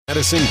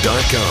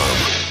Madison.com.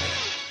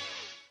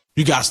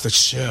 You got to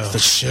chill.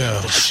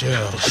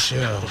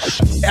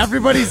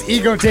 Everybody's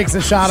ego takes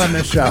a shot on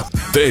this show.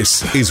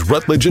 This is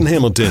Rutledge and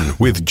Hamilton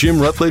with Jim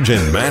Rutledge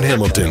and Matt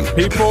Hamilton.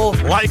 People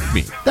like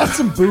me. That's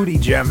some booty,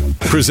 Jim.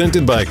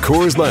 Presented by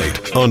Coors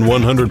Light on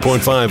 100.5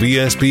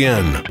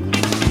 ESPN.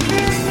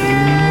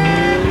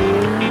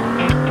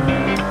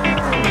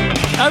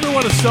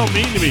 Everyone is so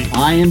mean to me.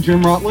 I am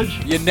Jim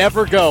Rutledge. You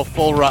never go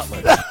full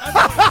Rutledge.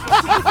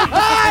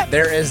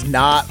 There is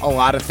not a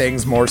lot of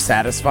things more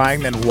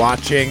satisfying than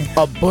watching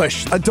a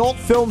bush. Adult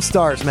film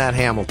stars Matt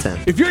Hamilton.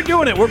 If you're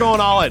doing it, we're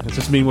going all in. Does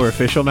this mean we're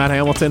official, Matt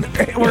Hamilton?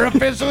 We're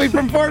officially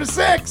from 4 to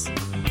 6.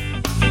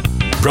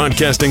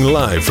 Broadcasting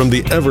live from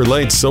the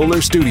Everlight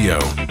Solar Studio.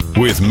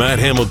 With Matt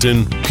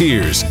Hamilton,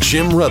 here's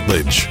Jim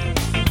Rutledge.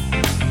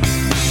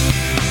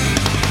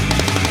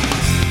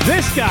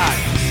 This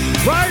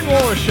guy, Brian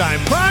Wollersheim,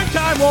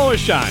 primetime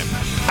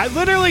Wollersheim. I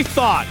literally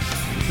thought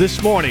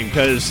this morning,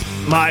 because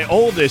my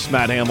oldest,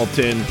 Matt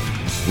Hamilton,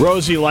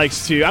 Rosie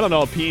likes to,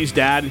 appease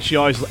dad, and she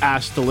always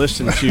asks to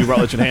listen to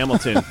Rutledge and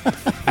Hamilton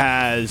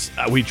as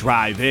we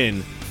drive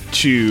in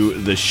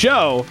to the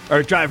show,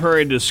 or drive her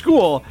into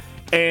school,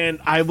 and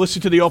I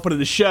listened to the open of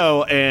the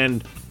show,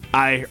 and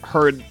I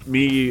heard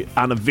me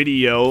on a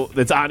video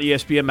that's on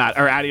ESPN at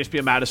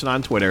ESPN Madison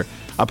on Twitter,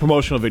 a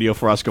promotional video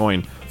for us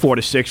going 4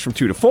 to 6 from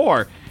 2 to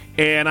 4,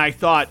 and I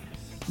thought,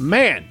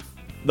 man,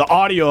 the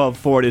audio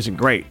for it isn't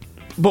great.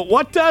 But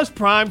what does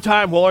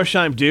primetime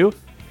Wollersheim do?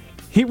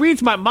 He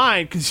reads my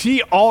mind because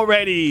he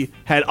already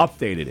had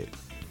updated it.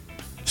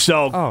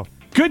 So,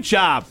 Good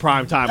job,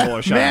 primetime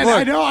Wollersheim. Man, look,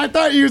 I know. I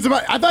thought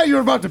you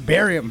were about to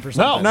bury him for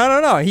something.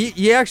 No.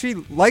 He actually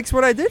likes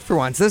what I did for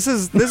once. This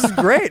is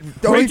great.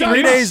 Only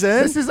 3 days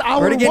in. This is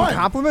hour already getting one.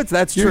 Compliments.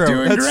 That's You're true.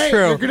 doing That's great.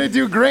 true. You're gonna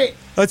do great.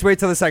 Let's wait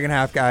till the second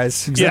half,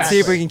 guys. Exactly. Let's see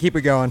if we can keep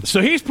it going.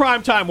 So he's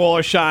primetime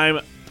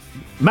Wollersheim.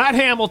 Matt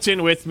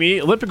Hamilton with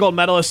me, Olympic gold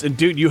medalist, and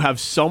dude, you have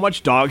so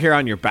much dog hair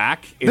on your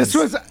back. This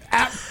was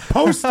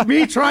post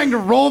me trying to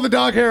roll the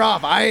dog hair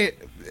off.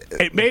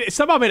 It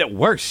somehow made it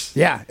worse.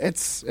 Yeah,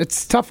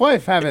 it's tough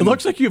life having. It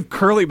looks like you have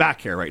curly back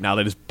hair right now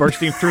that is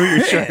bursting through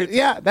your shirt.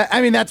 Yeah,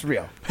 that's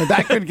real.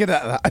 I couldn't get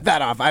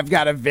that off. I've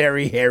got a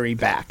very hairy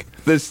back.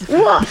 He's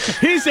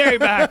hairy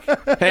back,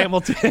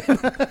 Hamilton.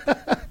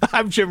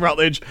 I'm Jim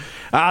Rutledge.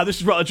 This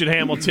is Rutledge and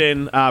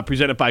Hamilton,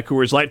 presented by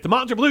Coors Light. The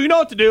mountains are blue. You know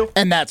what to do.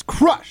 And that's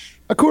crush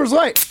a Coors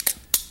Light.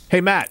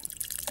 Hey, Matt,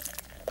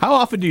 how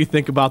often do you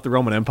think about the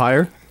Roman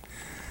Empire?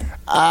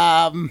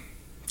 Got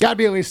to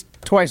be at least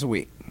twice a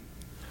week.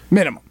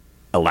 Minimum.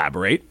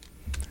 Elaborate.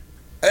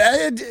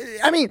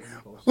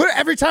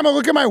 Every time I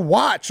look at my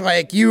watch,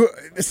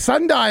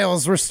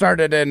 sundials were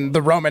started in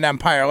the Roman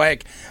Empire.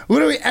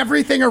 Literally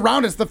everything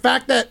around us. The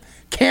fact that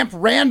Camp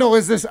Randall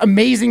is this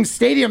amazing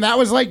stadium that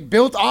was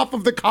built off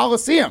of the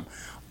Colosseum.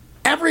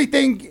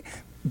 Everything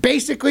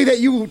basically that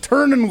you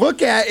turn and look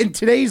at in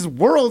today's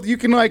world, you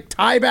can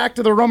tie back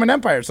to the Roman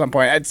Empire at some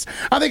point.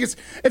 I think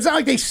it's not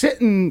like they sit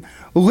and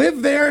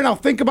live there and I'll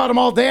think about them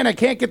all day and I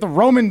can't get the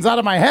Romans out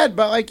of my head,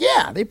 but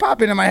they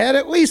pop into my head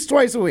at least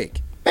twice a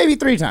week. Maybe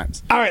 3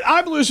 times. All right,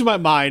 I'm losing my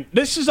mind.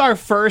 This is our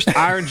first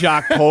Iron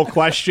Jock poll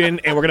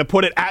question, and we're going to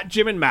put it at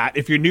Jim and Matt.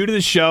 If you're new to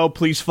the show,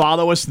 please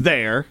follow us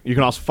there. You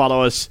can also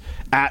follow us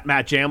at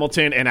Matt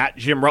Hamilton and at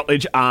Jim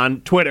Rutledge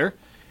on Twitter.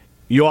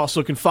 You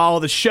also can follow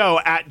the show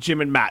at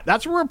Jim and Matt.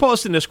 That's where we're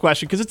posting this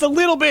question because it's a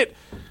little bit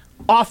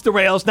off the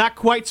rails, not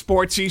quite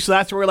sportsy, so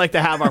that's where we like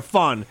to have our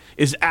fun,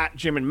 is at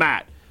Jim and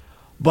Matt.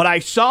 But I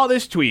saw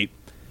this tweet,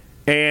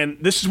 and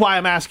this is why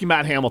I'm asking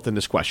Matt Hamilton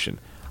this question.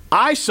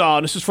 I saw,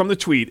 and this is from the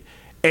tweet,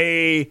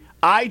 a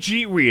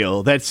IG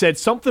reel that said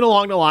something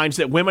along the lines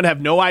that women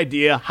have no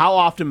idea how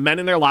often men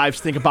in their lives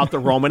think about the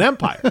Roman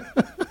Empire.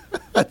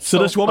 So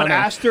this woman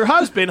asked her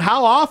husband,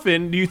 how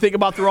often do you think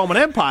about the Roman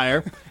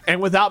Empire?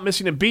 And without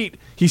missing a beat,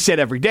 he said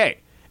every day.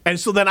 And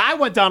so then I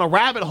went down a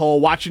rabbit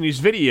hole watching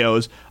these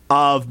videos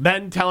of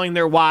men telling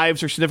their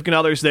wives or significant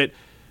others that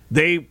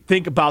they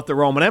think about the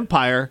Roman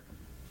Empire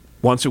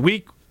once a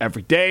week,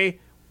 every day.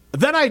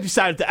 Then I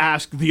decided to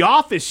ask The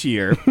Office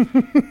here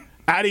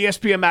at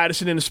ESPN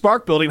Madison in the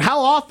Spark Building, how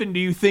often do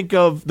you think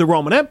of the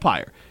Roman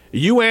Empire?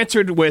 You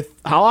answered with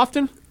how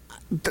often?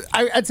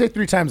 I'd say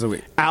 3 times a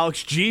week.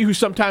 Alex G., who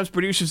sometimes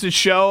produces this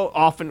show,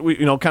 often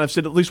kind of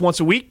said at least once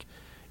a week.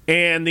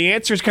 And the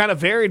answers kind of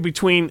varied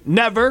between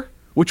never,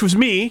 which was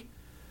me.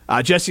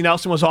 Jesse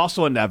Nelson was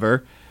also a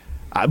never.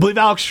 I believe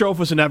Alex Strofe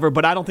was a never,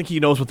 but I don't think he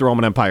knows what the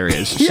Roman Empire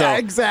is. Yeah,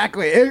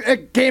 exactly.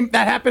 That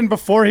happened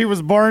before he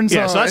was born, so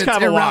that's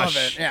kind of a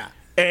wash. Yeah.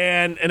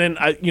 And then,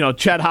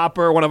 Chad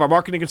Hopper, one of our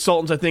marketing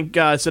consultants, I think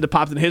said it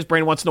popped in his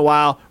brain once in a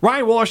while.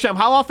 Ryan Wollersheim,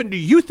 how often do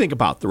you think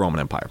about the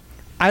Roman Empire?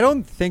 I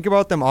don't think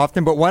about them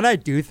often, but when I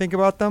do think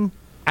about them,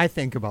 I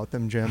think about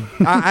them, Jim.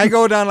 I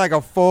go down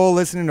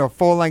listening to a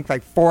full-length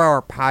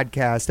 4-hour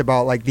podcast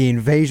about the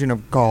invasion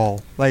of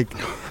Gaul.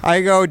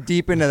 I go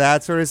deep into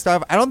that sort of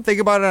stuff. I don't think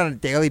about it on a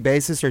daily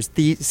basis or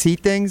see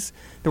things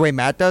the way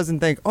Matt does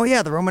and think, oh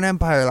yeah, the Roman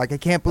Empire. I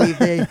can't believe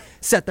they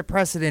set the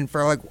precedent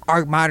for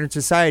our modern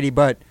society.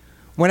 But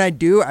when I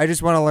do, I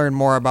just want to learn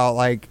more about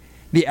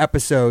the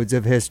episodes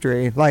of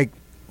history, like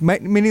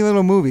mini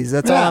little movies.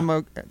 That's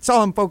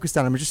all I'm focused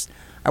on.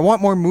 I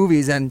want more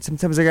movies, and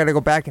sometimes I got to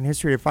go back in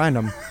history to find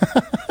them.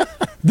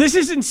 This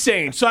is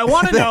insane. So I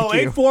want to know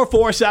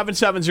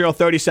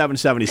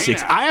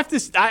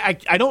 844-770-3776.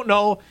 I don't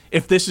know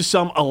if this is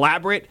some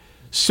elaborate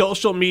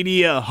social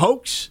media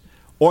hoax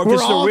or if We're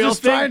this is a all real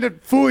just thing. trying to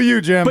fool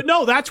you, Jim. But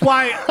no, that's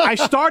why I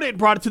started and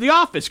brought it to the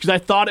office, because I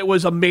thought it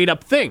was a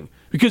made-up thing.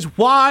 Because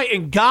why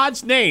in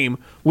God's name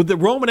would the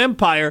Roman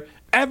Empire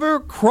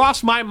ever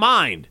cross my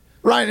mind?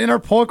 Ryan, in our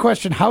poll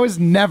question, how is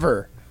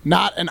never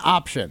not an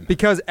option?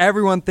 Because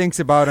everyone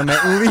thinks about them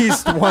at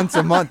least once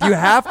a month. You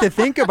have to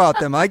think about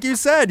them. Like you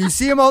said, you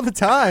see them all the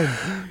time.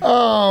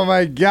 Oh,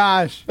 my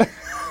gosh.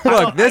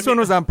 Look, this one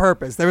was on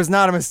purpose. There was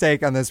not a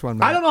mistake on this one,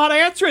 Matt. I don't know how to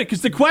answer it,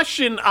 because the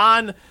question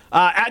on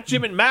at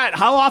Jim and Matt,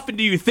 how often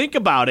do you think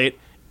about it?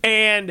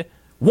 And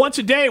once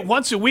a day,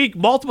 once a week,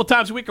 multiple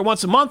times a week, or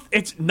once a month,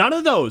 it's none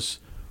of those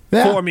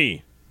for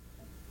me.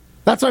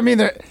 That's what I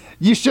mean.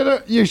 You should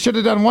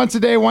have done once a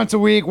day, once a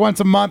week, once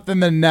a month,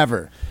 and then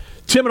never.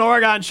 Tim in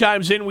Oregon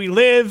chimes in. We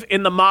live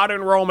in the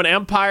modern Roman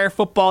Empire.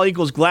 Football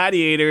equals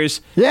gladiators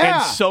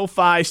and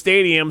SoFi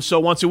Stadium, so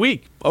once a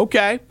week.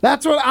 Okay.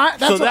 That's what I'm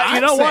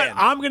you know saying. what?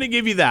 I'm going to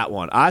give you that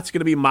one. That's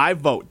going to be my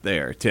vote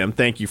there, Tim.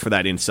 Thank you for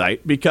that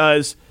insight,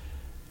 because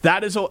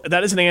that is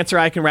an answer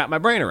I can wrap my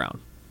brain around.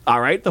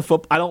 All right?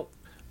 I don't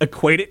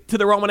equate it to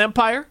the Roman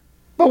Empire.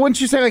 But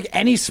wouldn't you say like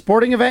any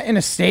sporting event in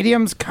a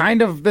stadium's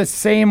kind of the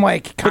same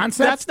like concept?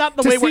 But that's not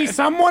the way to see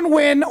someone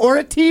win or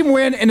a team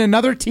win and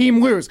another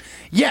team lose.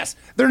 Yes,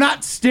 they're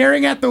not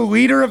staring at the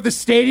leader of the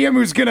stadium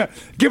who's gonna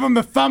give them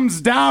the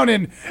thumbs down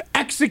and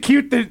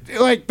execute the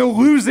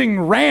losing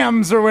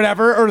Rams or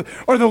whatever,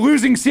 or the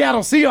losing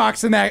Seattle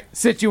Seahawks in that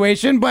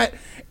situation. But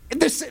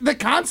the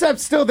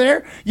concept's still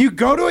there. You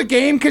go to a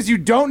game because you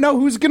don't know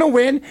who's gonna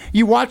win.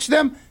 You watch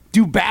them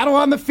do battle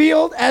on the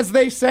field, as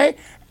they say.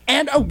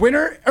 And a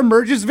winner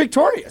emerges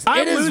victorious.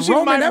 I'm losing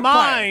Roman my Empire.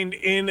 mind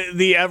in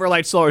the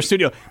Everlight Solar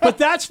Studio. But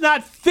that's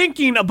not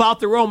thinking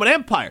about the Roman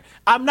Empire.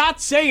 I'm not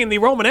saying the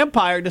Roman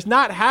Empire does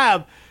not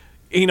have,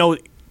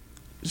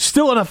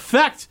 still an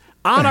effect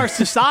on our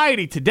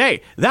society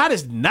today. That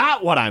is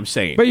not what I'm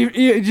saying. But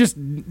you just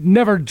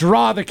never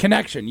draw the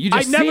connection. You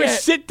just I never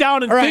sit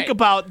down and think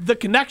about the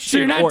connection. So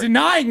you're not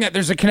denying that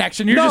there's a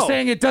connection. You're just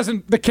saying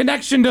the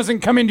connection doesn't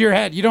come into your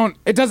head.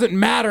 It doesn't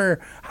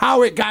matter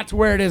how it got to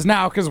where it is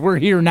now because we're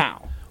here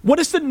now. What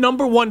is the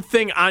number one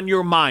thing on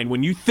your mind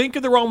when you think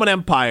of the Roman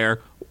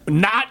Empire?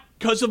 Not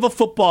because of a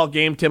football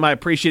game, Tim. I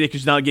appreciate it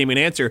because you now gave me an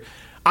answer.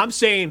 I'm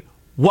saying,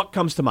 what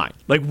comes to mind?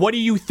 Like, what do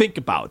you think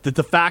about? That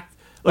the fact...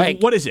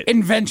 what is it?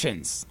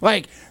 Inventions.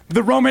 Like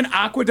the Roman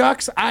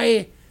aqueducts,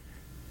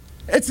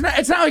 it's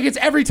not like it's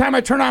every time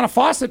I turn on a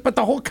faucet, but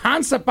the whole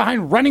concept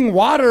behind running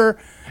water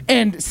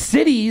and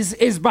cities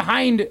is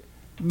behind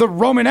the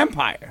Roman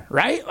Empire,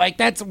 right? Like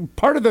that's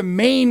part of the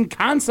main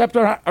concept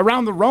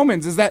around the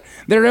Romans is that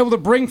they're able to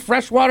bring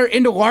fresh water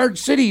into large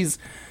cities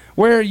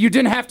where you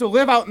didn't have to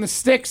live out in the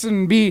sticks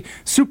and be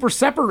super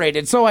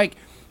separated. So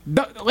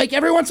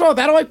every once in a while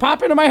that'll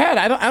pop into my head.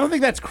 I don't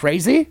think that's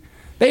crazy.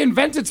 They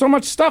invented so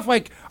much stuff.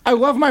 Like, I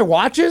love my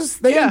watches.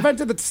 They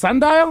invented the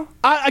sundial.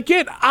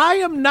 I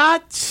am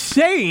not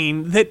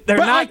saying that they're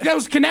not.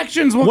 Those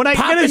connections will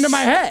pop into my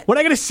head. When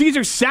I get a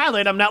Caesar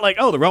salad, I'm not like,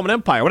 oh, the Roman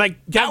Empire.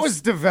 That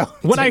was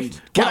developed in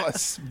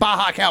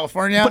Baja,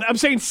 California. But I'm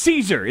saying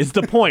Caesar is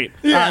the point.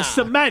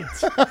 Cement.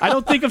 I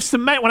don't think of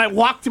cement when I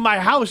walk to my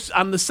house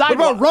on the sidewalk.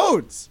 What about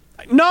roads?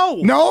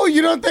 No,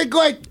 you don't think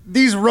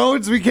these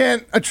roads we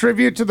can't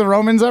attribute to the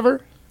Romans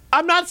ever?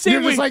 I'm not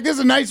saying you're just this is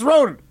a nice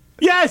road.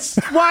 Yes.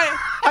 Why?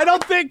 I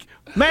don't think,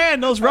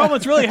 those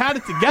Romans really had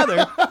it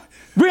together.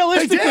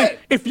 Realistically,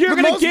 if you're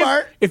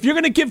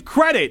going to give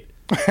credit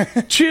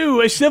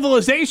to a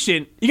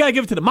civilization, you got to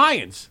give it to the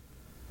Mayans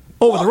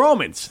over the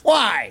Romans.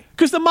 Why?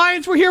 Because the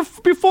Mayans were here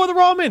before the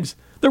Romans.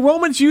 The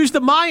Romans used the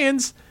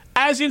Mayans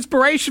as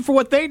inspiration for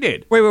what they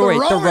did. Wait.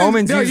 The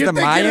Romans used the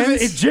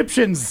Mayans?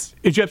 Egyptians.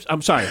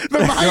 I'm sorry. The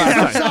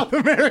Mayans of South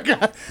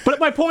America. But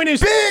my point is...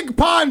 Big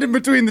pond in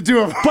between the two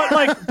of them.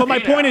 But my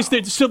point is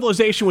that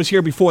civilization was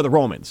here before the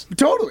Romans.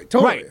 Totally.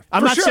 Right.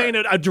 I'm not saying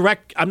a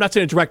direct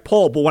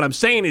poll, but what I'm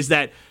saying is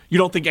that you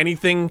don't think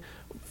anything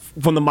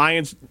from the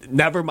Mayans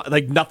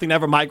nothing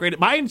ever migrated.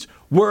 Mayans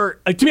were...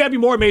 to me, I'd be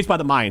more amazed by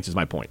the Mayans is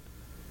my point.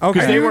 Okay.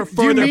 Because they were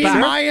further back. Do you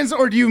mean back. Mayans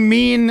or do you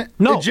mean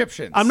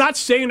Egyptians? I'm not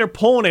saying they're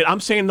pulling it.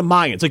 I'm saying the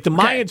Mayans. Like the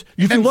Mayans,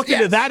 you can look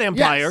into that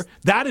empire.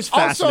 That is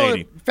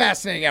fascinating. Also a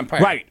fascinating empire.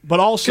 Right. But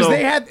also...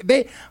 Because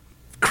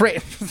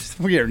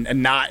we are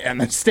not on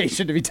the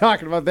station to be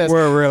talking about this.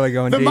 We're really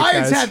going deep, The Mayans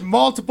guys. had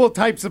multiple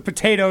types of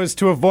potatoes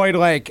to avoid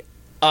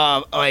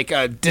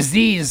a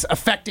disease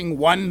affecting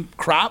one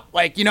crop.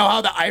 Like, you know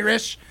how the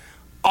Irish,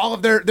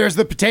 there's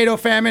the potato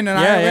famine in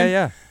Ireland?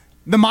 Yeah.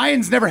 The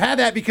Mayans never had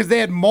that because they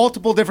had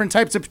multiple different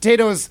types of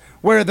potatoes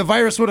where the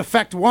virus would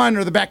affect one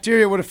or the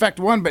bacteria would affect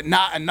one, but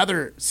not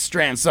another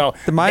strand. So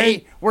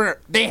they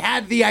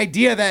had the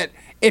idea that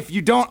if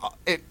you don't,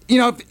 if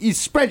you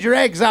spread your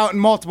eggs out in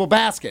multiple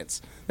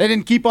baskets, They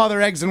didn't keep all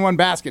their eggs in one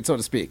basket, so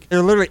to speak.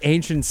 They're literally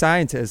ancient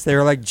scientists. They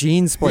were like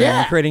gene splitting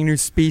and creating new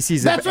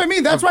species. That's what I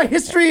mean. That's why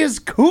history is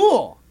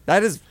cool.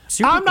 That is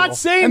super I'm not cool.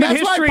 saying And that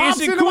that's why history it pops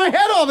isn't into my cool,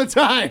 head all the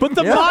time. but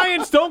the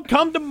Mayans don't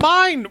come to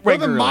mind Well,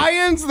 the regularly.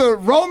 Mayans, the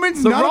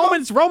Romans, The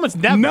none of Romans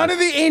never. None of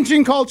the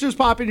ancient cultures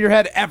pop in your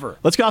head ever.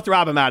 Let's go out to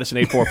Robin Madison,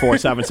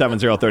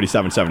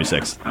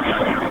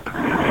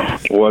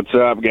 844-770-3776. What's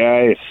up,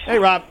 guys? Hey,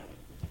 Rob.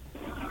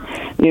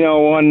 You know,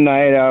 one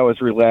night I was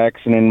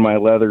relaxing in my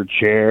leather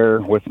chair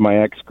with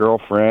my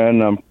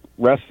ex-girlfriend. I'm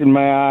resting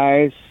my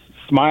eyes,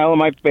 smile on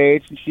my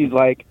face, and she's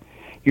like,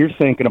 "You're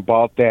thinking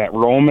about that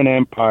Roman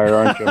Empire,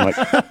 aren't you?" I'm like,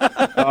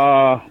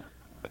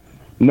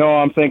 no,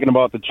 I'm thinking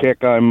about the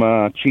chick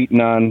I'm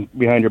cheating on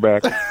behind your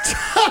back.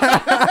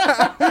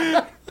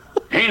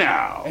 Hey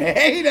now.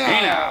 Hey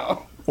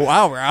now.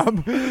 Wow,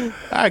 Rob. All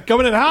right,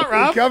 coming in hot,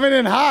 Rob. Coming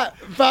in hot.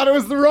 Thought it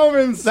was the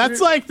Romans.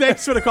 That's like,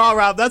 thanks for the call,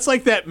 Rob. That's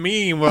like that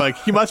meme where, like,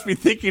 he must be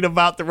thinking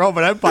about the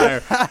Roman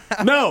Empire.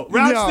 No,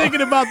 Rob's No.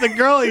 thinking about the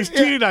girl he's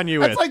cheating on you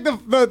with. That's like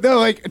the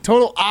like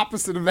total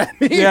opposite of that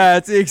meme. Yeah,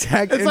 it's the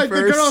exact It's like the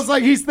inverse. girl's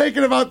like, he's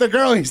thinking about the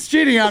girl he's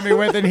cheating on me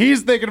with, and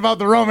he's thinking about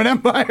the Roman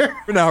Empire.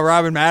 No,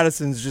 Robin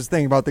Madison's just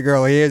thinking about the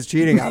girl he is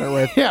cheating on her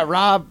with. Yeah,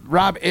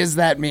 Rob is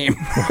that meme.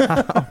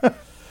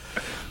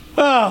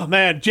 Oh,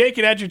 man. Jake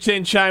in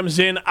Edgerton chimes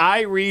in.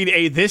 I read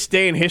a This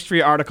Day in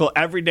History article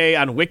every day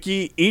on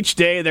Wiki. Each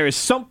day there is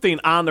something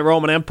on the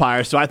Roman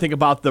Empire, so I think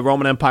about the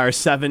Roman Empire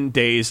 7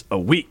 days a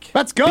week.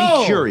 Let's go.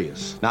 Be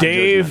curious. Not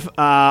Dave,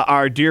 judgmental.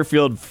 our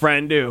Deerfield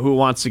friend who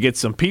wants to get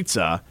some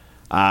pizza,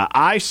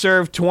 I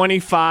serve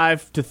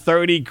 25 to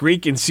 30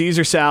 Greek and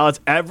Caesar salads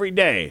every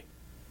day.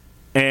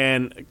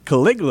 And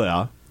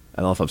Caligula,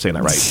 I don't know if I'm saying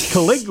that right,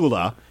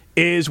 Caligula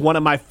is one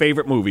of my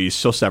favorite movies,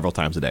 so several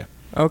times a day.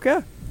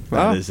 Okay.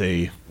 Wow.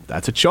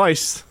 That's a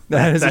choice.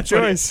 That is a That's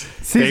what choice.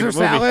 Caesar favorite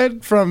movie.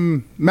 salad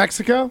from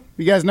Mexico.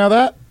 You guys know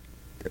that?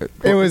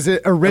 It was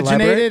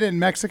originated Elaborate. in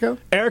Mexico.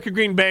 Erica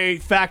Green Bay,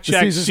 fact The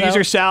check. Caesar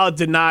Caesar salad? salad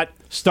did not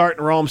start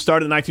in Rome,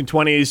 started in the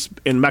 1920s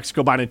in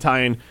Mexico by an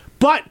Italian.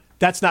 But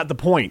that's not the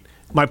point.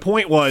 My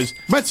point was,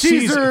 But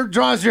Caesar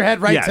draws your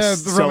head right Yes, to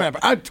the so- Roman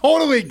Empire. I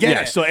totally get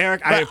Yeah, it. so Eric,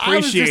 I But was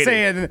appreciate just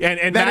saying it,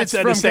 and that that's it's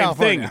the from same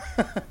California.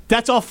 thing.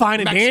 That's all fine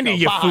and Mexico, dandy,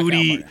 you Baja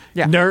foodie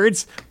California.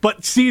 nerds.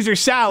 But Caesar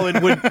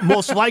salad would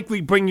most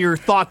likely bring your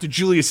thought to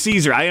Julius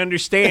Caesar. I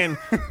understand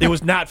it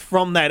was not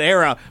from that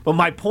era, but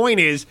my point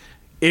is,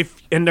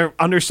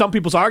 under some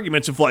people's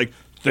arguments of like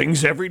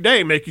things every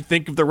day make you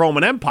think of the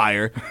Roman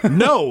Empire.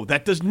 No,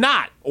 that does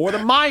not, or the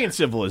Mayan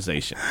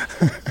civilization.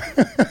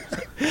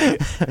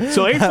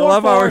 So I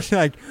love how we're 844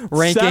 like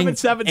ranking ancient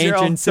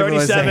 770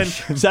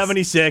 civilizations.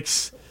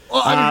 76.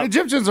 Well, I mean,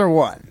 Egyptians are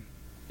one.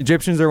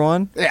 Egyptians are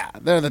one. Yeah,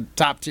 they're the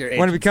top tier.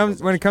 When it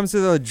comes to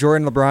the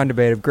Jordan LeBron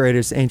debate of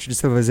greatest ancient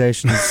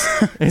civilizations,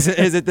 is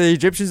it the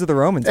Egyptians or the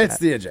Romans? it's Matt?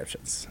 the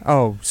Egyptians.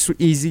 Oh,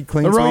 easy,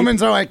 clean. The sweep?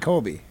 Romans are like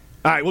Kobe.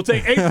 All right, we'll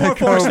take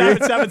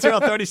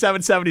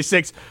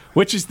 844-770-3776.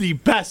 Which is the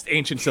best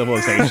ancient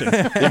civilization?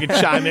 You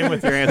can chime in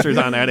with your answers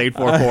on that,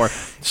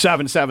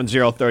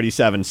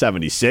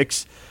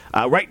 844-770-3776.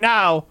 Right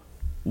now,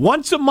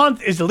 once a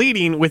month is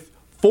leading with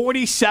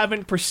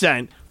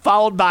 47%,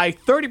 followed by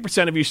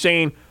 30% of you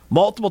saying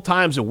multiple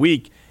times a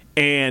week,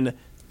 and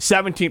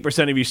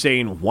 17% of you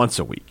saying once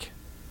a week.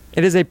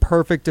 It is a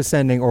perfect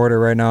descending order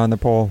right now on the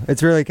poll.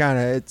 It's really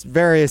it's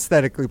very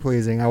aesthetically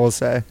pleasing, I will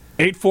say.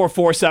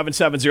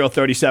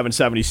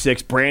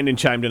 844-770-3776. Brandon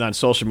chimed in on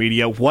social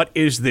media. What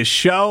is this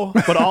show?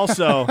 But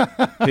also,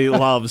 he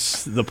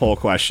loves the poll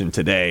question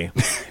today.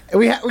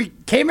 We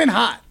came in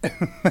hot.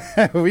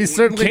 We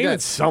certainly Came did.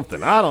 at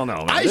something. I don't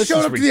know, man. I This showed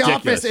is up to the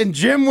ridiculous. office and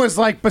Jim was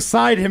like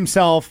beside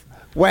himself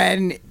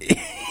when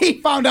he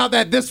found out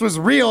that this was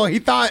real. He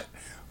thought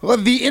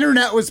the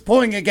internet was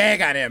pulling a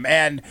gag on him,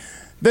 and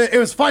it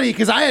was funny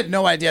because I had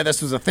no idea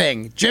this was a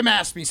thing. Jim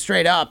asked me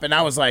straight up, and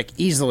I was like,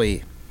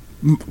 easily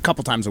a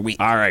couple times a week.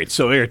 All right,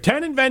 so here are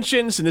 10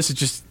 inventions, and this is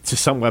just to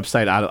some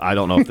website. I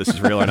don't know if this is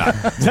real or not.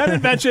 10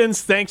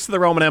 inventions thanks to the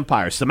Roman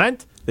Empire.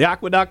 Cement, the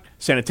aqueduct,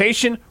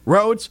 sanitation,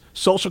 roads,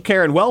 social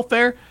care and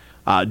welfare,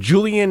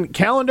 Julian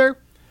calendar,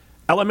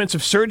 elements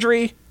of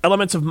surgery,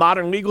 elements of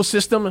modern legal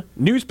system,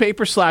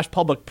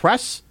 newspaper/public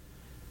press,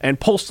 and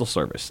postal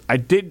service. I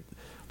did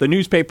the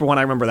newspaper one.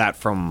 I remember that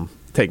from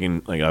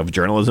taking a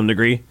journalism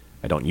degree.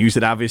 I don't use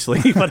it, obviously,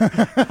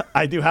 but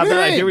I do have that.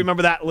 I do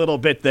remember that little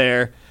bit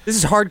there. This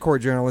is hardcore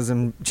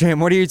journalism, Jim.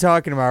 What are you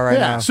talking about right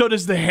now? So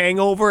does The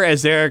Hangover,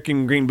 as Eric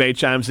in Green Bay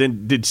chimes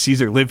in, did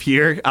Caesar live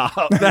here?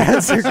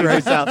 That's a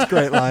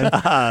great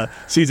line.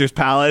 Caesar's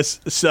Palace.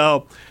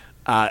 So,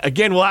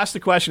 again, we'll ask the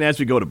question as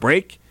we go to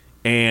break,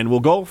 and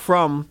we'll go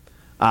from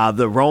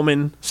the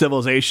Roman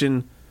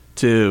civilization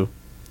to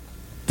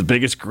the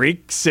biggest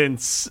Greek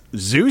since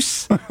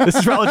Zeus. This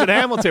is Rutledge and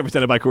Hamilton,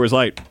 presented by Coors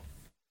Light.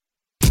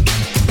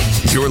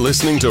 You're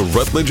listening to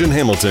Rutledge and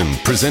Hamilton,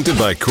 presented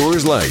by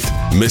Coors Light.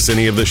 Miss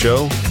any of the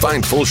show?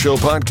 Find full show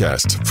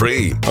podcasts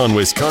free on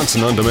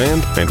Wisconsin On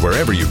Demand and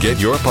wherever you get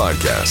your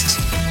podcasts.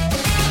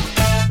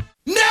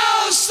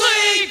 No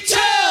sleep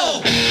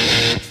till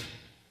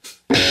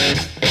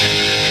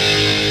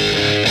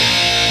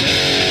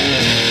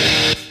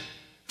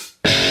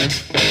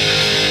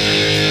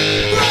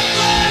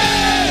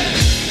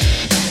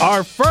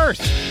Our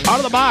first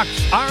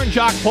out-of-the-box Iron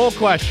Jock poll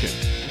question.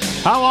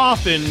 How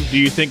often do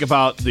you think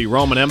about the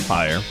Roman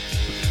Empire?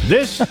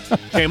 This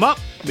came up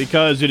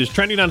because it is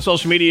trending on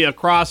social media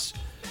across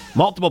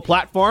multiple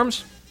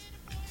platforms.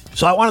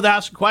 So I wanted to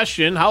ask a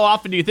question. How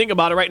often do you think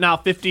about it? Right now,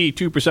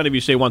 52% of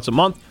you say once a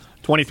month.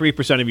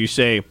 23% of you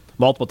say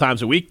multiple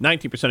times a week.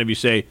 19% of you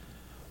say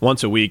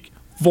once a week.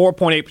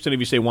 4.8% of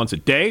you say once a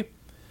day.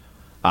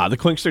 The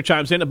Klinkster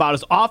chimes in about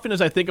as often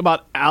as I think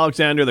about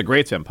Alexander the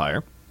Great's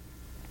empire.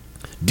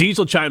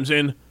 Diesel chimes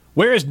in,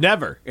 where is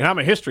never? And I'm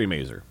a history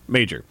major.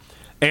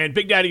 And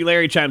Big Daddy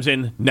Larry chimes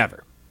in,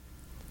 never.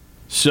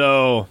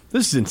 So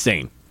this is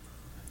insane.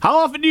 How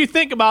often do you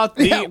think about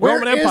the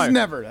Roman Empire? Where is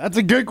never? That's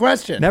a good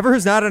question. Never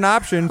is not an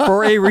option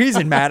for a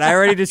reason, Matt. I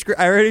already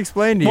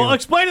explained to you. Well,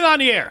 explain it on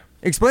the air.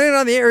 Explain it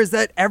on the air is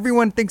that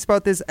everyone thinks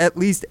about this at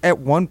least at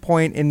one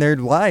point in their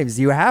lives.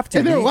 You have to.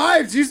 In their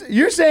lives?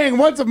 You're saying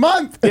once a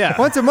month? Yeah.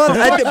 Once a month.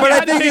 But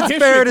I think it's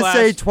fair to class.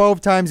 say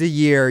 12 times a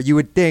year. You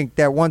would think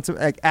that once,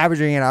 like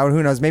averaging it out,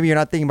 who knows, maybe you're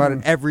not thinking about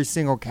it every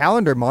single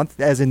calendar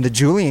month, as in the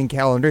Julian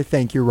calendar.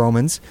 Thank you,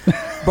 Romans.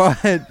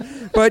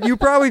 But you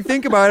probably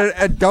think about it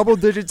at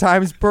double-digit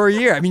times per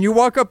year. I mean, you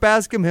walk up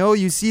Bascom Hill,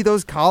 you see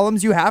those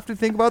columns, you have to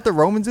think about the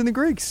Romans and the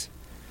Greeks.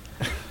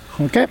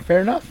 Okay,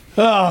 fair enough.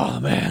 Oh,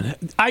 man.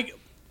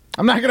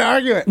 I'm not going to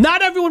argue it.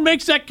 Not everyone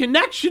makes that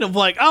connection of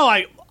like,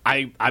 oh,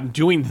 I'm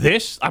doing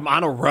this. I'm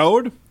on a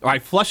road, or I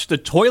flushed the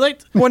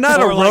toilet. Well,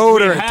 not or a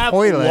road we or a have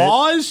toilet.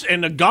 Laws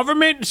and the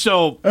government.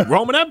 So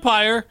Roman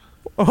Empire.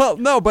 Well,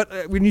 no,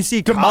 but when you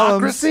see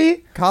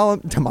Democracy?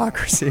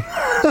 Democracy.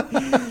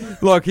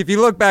 Look, if you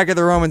look back at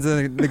the Romans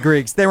and the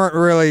Greeks, they weren't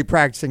really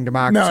practicing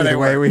democracy the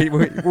way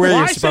we're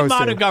I supposed said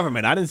modern to.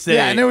 government. I didn't say.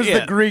 Yeah, and it was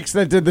the Greeks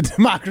that did the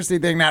democracy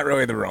thing, not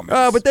really the Romans.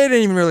 Oh, but they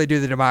didn't even really do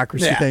the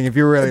democracy thing if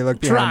you really look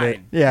behind it.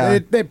 Yeah.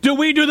 Do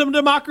we do the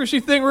democracy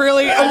thing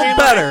really?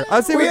 Better.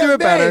 I'll say we do it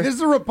better. This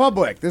is a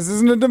republic. This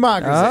isn't a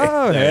democracy.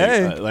 Oh,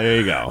 hey. There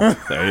you go.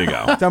 There you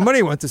go.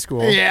 Somebody went to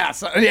school. Yeah,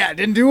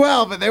 didn't do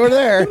well, but they were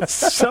there.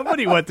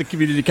 Somebody went to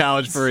community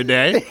college for a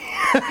day.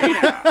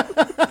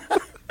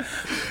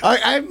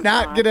 I'm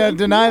not going to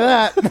deny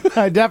that.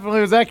 I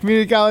definitely was at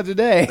community college a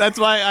day. That's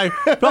why I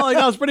felt like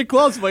that was pretty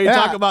close when you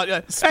talk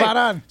about spot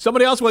on.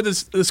 Somebody else went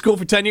to school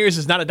for 10 years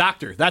is not a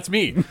doctor. That's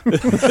me.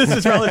 This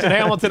is Rutledge and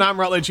Hamilton. I'm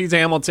Rutledge. He's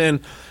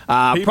Hamilton.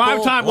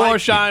 Primetime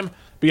Lowersheim.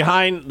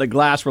 Behind the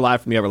glass, we're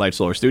live from the Everlight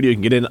Solar Studio. You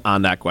can get in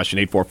on that question,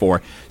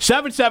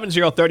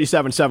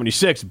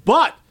 844-770-3776.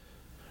 But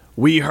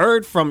we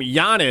heard from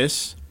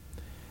Giannis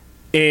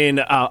in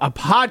a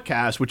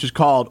podcast, which is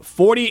called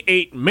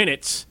 48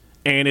 Minutes,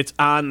 and it's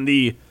on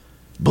the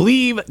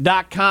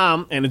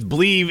Believe.com, and it's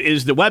Believe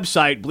is the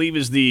website. Believe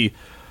is the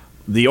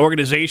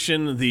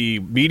organization, the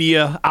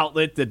media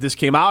outlet that this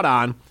came out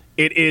on.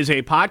 It is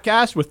a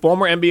podcast with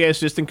former NBA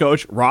assistant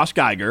coach Ross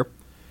Geiger,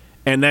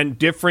 and then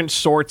different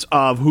sorts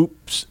of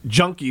hoops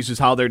junkies is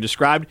how they're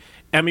described.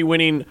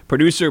 Emmy-winning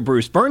producer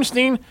Bruce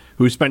Bernstein,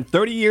 who spent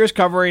 30 years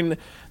covering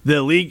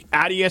the league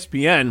at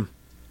ESPN,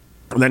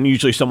 and then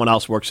usually someone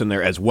else works in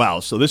there as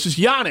well. So this is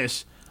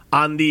Giannis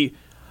on the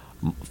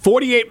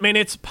 48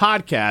 Minutes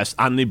podcast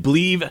on the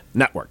Believe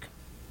Network.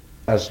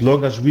 As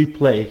long as we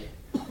play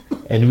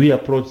and we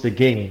approach the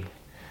game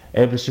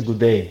every single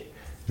day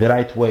the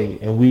right way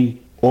and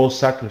we all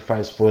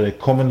sacrifice for a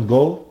common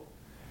goal,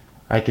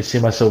 I can see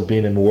myself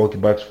being in Milwaukee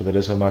Bucks for the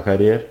rest of my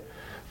career.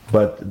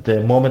 But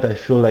the moment I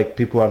feel like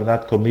people are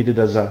not committed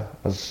as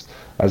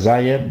I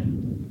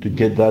am to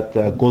get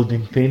that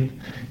golden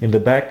thing in the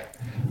back,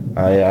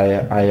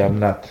 I am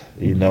not.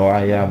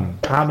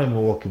 I'm a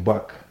Milwaukee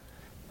Buck,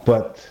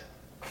 but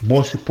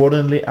most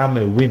importantly, I'm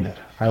a winner.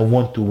 I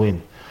want to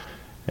win,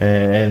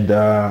 and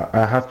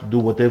I have to do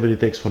whatever it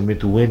takes for me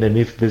to win. And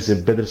if there's a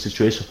better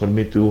situation for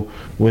me to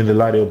win the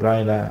Larry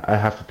O'Brien, I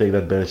have to take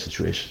that better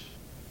situation.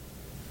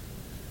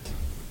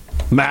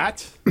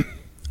 Matt?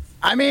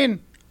 I mean,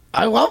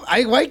 I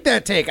like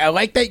that take. I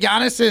like that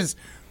Giannis is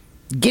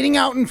getting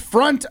out in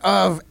front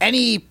of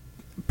any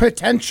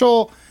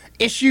potential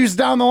issues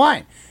down the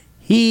line.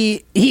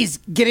 He's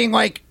getting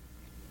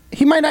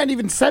he might not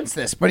even sense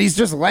this, but he's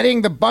just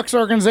letting the Bucks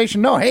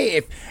organization know,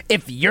 hey,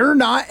 if you're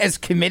not as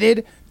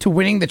committed to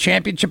winning the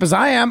championship as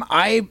I am,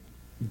 I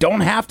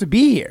don't have to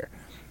be here.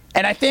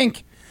 And I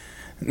think,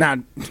 now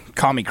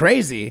call me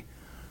crazy,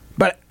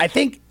 but I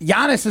think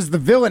Giannis is the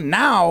villain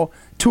now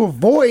to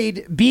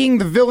avoid being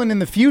the villain in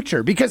the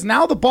future, because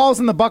now the ball's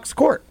in the Bucks'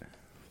 court.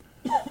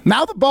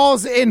 Now the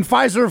ball's in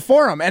Fiserv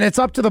Forum, and it's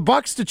up to the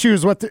Bucks to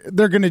choose what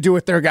they're going to do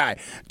with their guy.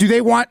 Do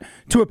they want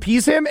to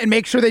appease him and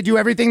make sure they do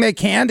everything they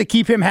can to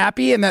keep him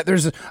happy and that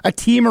there's a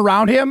team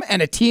around him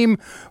and a team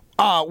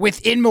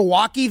within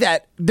Milwaukee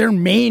that their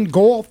main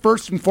goal,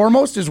 first and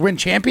foremost, is win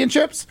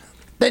championships?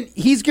 Then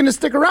he's going to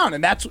stick around,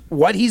 and that's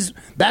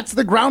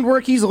the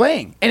groundwork he's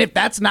laying. And if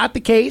that's not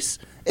the case,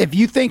 if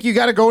you think you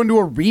got to go into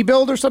a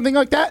rebuild or something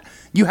like that,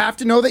 you have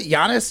to know that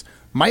Giannis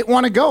might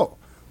want to go.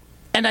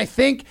 And I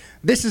think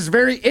this is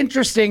very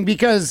interesting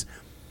because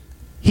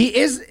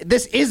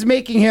this is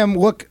making him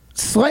look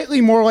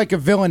slightly more like a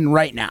villain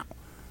right now.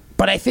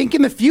 But I think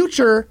in the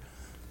future,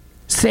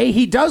 say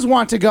he does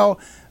want to go,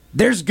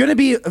 there's going to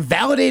be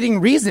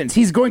validating reasons.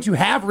 He's going to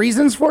have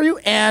reasons for you,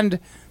 and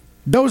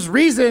those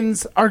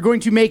reasons are going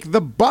to make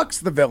the Bucks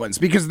the villains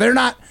because they're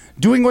not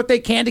doing what they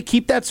can to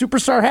keep that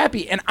superstar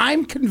happy. And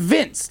I'm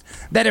convinced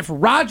that if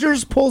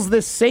Rodgers pulls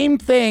this same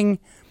thing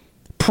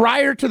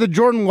prior to the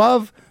Jordan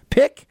Love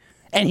pick,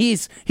 and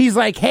he's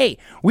like, hey,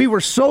 we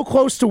were so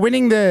close to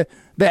winning the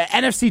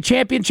NFC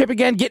Championship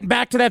again, getting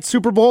back to that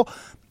Super Bowl.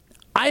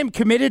 I am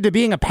committed to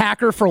being a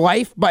Packer for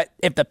life, but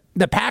if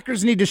the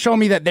Packers need to show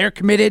me that they're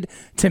committed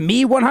to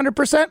me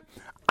 100%,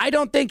 I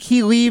don't think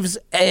he leaves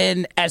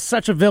as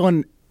such a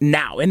villain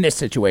now in this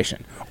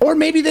situation. Or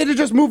maybe they'd have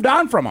just moved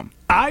on from him.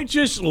 I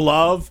just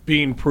love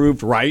being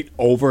proved right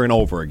over and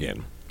over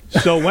again.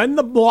 So when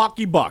the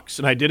Milwaukee Bucks,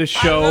 and I did a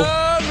show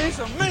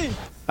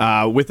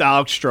with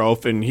Alex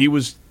Strofe, and he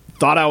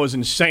thought I was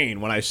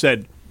insane when I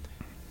said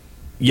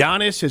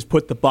Giannis has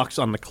put the Bucks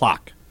on the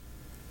clock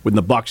when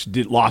the Bucks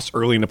lost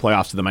early in the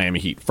playoffs to the Miami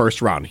Heat,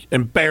 first round.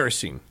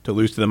 Embarrassing to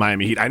lose to the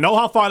Miami Heat. I know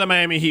how far the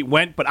Miami Heat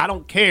went, but I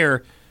don't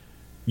care.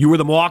 You were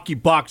the Milwaukee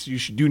Bucks. You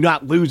do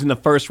not lose in the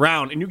first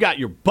round, and you got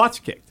your butts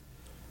kicked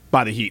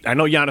by the Heat. I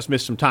know Giannis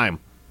missed some time.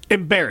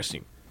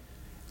 Embarrassing.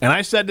 And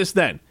I said this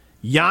then.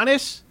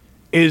 Giannis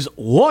is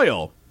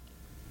loyal,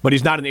 but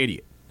he's not an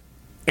idiot.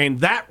 And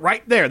that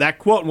right there, that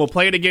quote, and we'll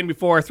play it again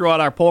before I throw out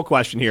our poll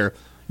question here.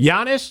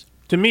 Giannis,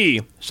 to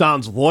me,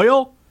 sounds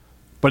loyal,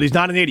 but he's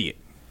not an idiot.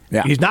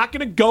 Yeah. He's not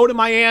going to go to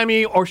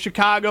Miami or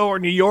Chicago or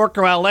New York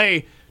or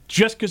L.A.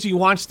 just because he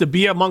wants to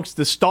be amongst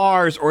the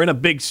stars or in a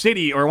big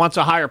city or wants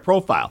a higher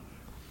profile.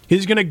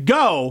 He's going to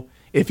go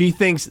if he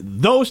thinks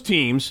those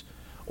teams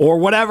or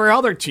whatever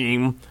other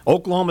team,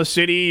 Oklahoma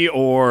City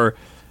or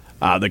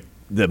the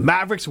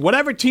Mavericks,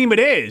 whatever team it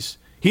is,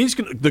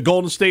 the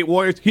Golden State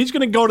Warriors, he's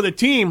going to go to the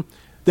team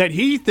that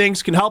he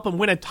thinks can help him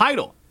win a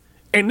title.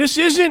 And this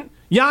isn't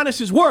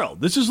Giannis's world.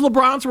 This is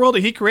LeBron's world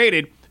that he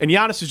created, and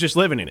Giannis is just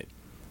living in it.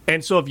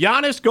 And so if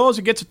Giannis goes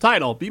and gets a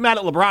title, be mad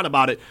at LeBron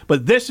about it,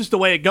 but this is the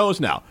way it goes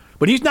now.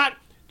 But he's not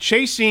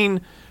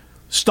chasing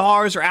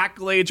stars or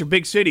accolades or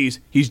big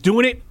cities. He's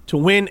doing it to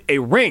win a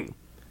ring.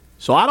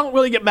 So I don't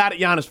really get mad at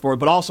Giannis for it,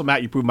 but also,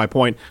 Matt, you proved my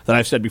point that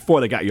I've said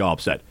before that got you all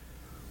upset.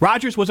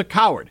 Rodgers was a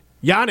coward.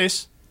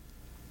 Giannis...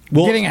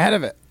 getting ahead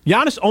of it.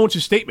 Giannis owns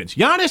his statements.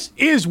 Giannis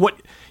is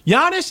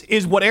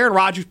what Aaron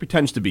Rodgers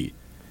pretends to be.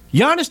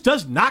 Giannis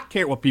does not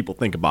care what people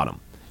think about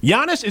him.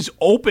 Giannis is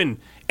open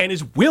and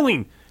is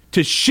willing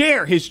to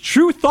share his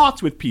true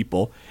thoughts with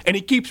people, and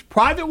he keeps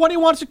private what he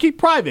wants to keep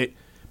private,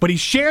 but he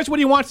shares what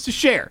he wants to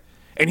share.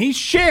 And he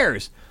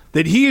shares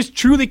that he is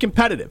truly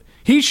competitive.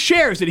 He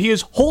shares that he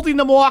is holding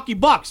the Milwaukee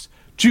Bucks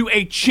to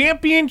a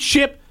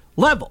championship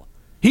level.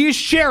 He is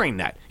sharing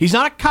that. He's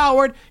not a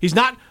coward. He's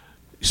not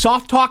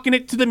soft-talking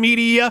it to the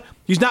media.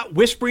 He's not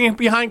whispering it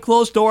behind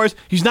closed doors.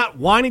 He's not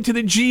whining to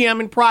the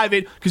GM in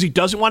private because he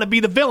doesn't want to be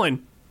the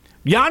villain.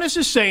 Giannis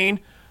is saying,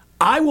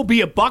 I will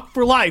be a Buck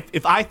for life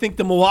if I think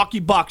the Milwaukee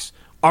Bucks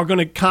are going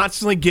to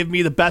constantly give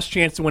me the best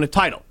chance to win a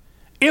title.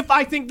 If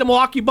I think the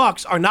Milwaukee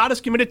Bucks are not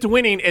as committed to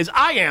winning as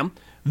I am,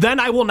 then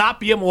I will not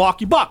be a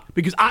Milwaukee Buck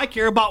because I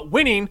care about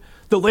winning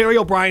the Larry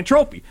O'Brien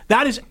trophy.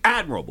 That is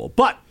admirable.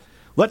 But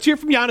let's hear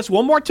from Giannis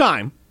one more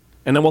time,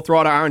 and then we'll throw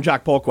out our Iron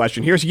Jock poll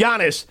question. Here's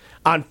Giannis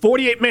on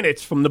 48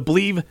 Minutes from the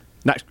Believe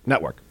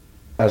Network.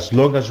 As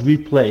long as we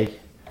play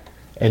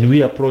and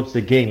we approach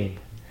the game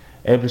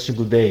every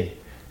single day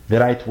the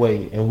right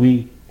way and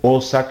we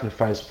all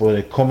sacrifice for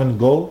a common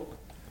goal,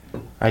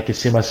 I can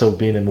see myself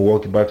being in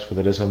Milwaukee Bucks for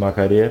the rest of my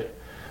career.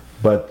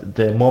 But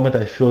the moment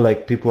I feel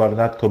like people are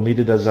not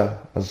committed as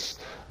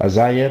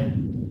I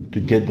am to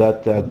get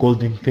that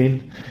golden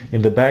thing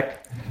in the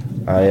back,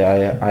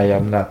 I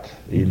am not.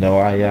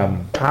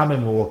 I'm a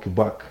Milwaukee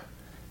Buck,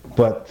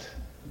 but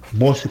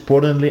most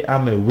importantly,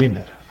 I'm a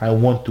winner. I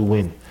want to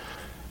win.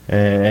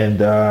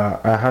 And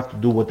I have to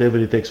do whatever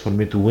it takes for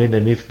me to win.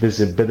 And if there's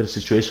a better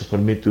situation for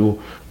me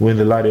to win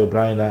the Larry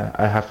O'Brien,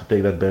 I have to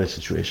take that better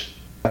situation.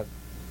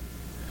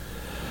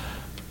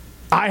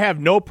 I have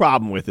no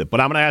problem with it, but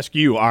I'm going to ask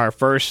you our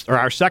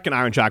second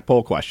Iron Jock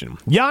poll question.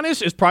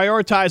 Giannis is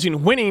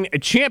prioritizing winning a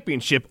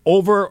championship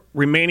over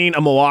remaining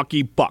a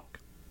Milwaukee Buck.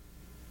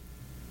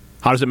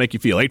 How does it make you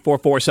feel?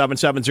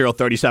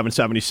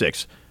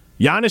 844-770-3776.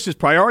 Giannis is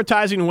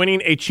prioritizing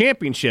winning a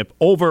championship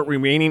over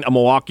remaining a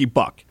Milwaukee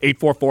Buck.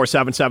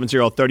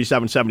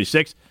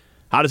 844-770-3776.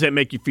 How does that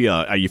make you feel?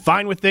 Are you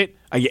fine with it?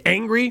 Are you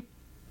angry?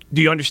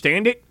 Do you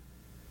understand it?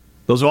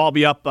 Those will all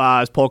be up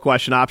as poll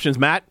question options.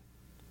 Matt,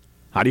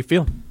 how do you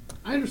feel?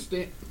 I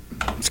understand.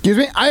 Excuse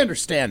me? I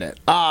understand it.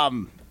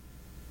 Ron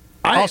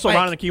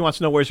in the Key wants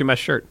to know where's your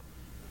mesh shirt.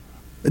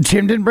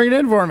 Tim didn't bring it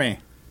in for me.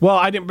 Well,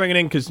 I didn't bring it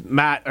in because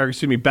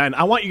Ben,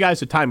 I want you guys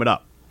to time it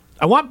up.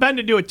 I want Ben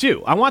to do it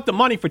too. I want the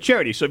money for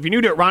charity. So if you're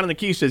new to it, Ron in the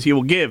Key says he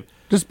will give.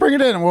 Just bring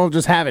it in and we'll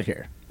just have it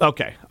here.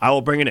 Okay, I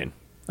will bring it in.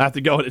 I have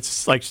to go.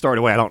 It's like stored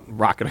away. I don't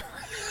rock it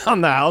around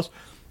the house.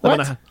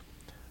 What? I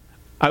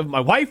have my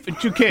wife and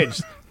 2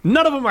 kids.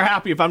 None of them are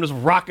happy if I'm just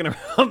rocking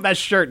around that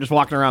shirt, just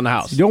walking around the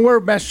house. You don't wear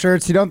mesh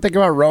shirts. You don't think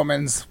about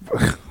Romans.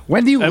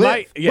 When do you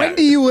live? When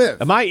do you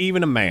live? Am I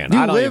even a man? Do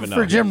you I don't live even know.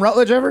 for Jim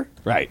Rutledge ever?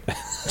 Right.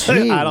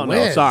 Gee I don't know.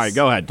 whiz. Sorry.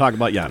 Go ahead. Talk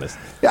about Giannis.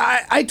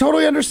 I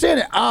totally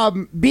understand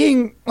it.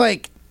 Being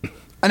like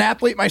an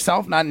athlete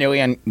myself, not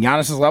nearly on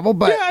Giannis's level,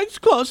 but Yeah, it's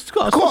close. It's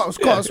close.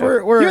 close. Yeah.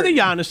 We're You're the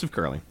Giannis of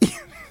curling.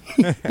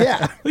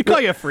 yeah. We call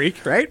you a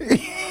freak, right?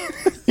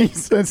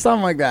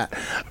 Something like that.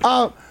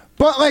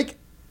 But like,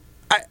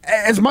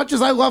 as much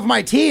as I love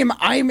my team,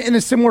 I'm in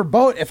a similar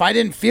boat. If I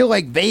didn't feel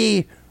like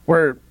they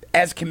were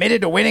as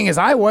committed to winning as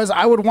I was,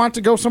 I would want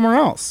to go somewhere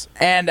else.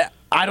 And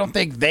I don't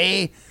think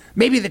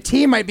maybe the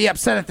team might be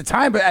upset at the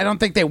time, but I don't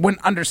think they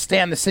wouldn't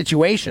understand the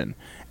situation.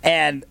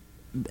 And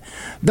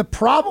the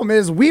problem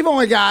is we've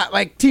only got,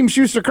 like, Team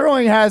Schuster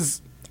Curling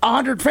has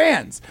 100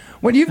 fans.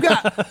 When you've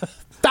got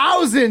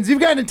thousands,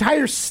 you've got an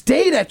entire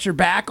state at your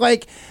back.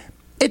 Like,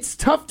 it's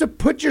tough to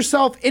put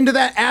yourself into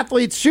that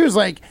athlete's shoes.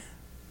 Like,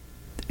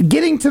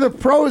 getting to the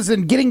pros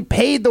and getting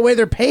paid the way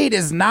they're paid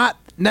is not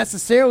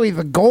necessarily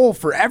the goal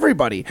for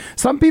everybody.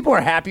 Some people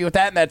are happy with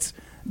that, and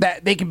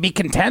that they can be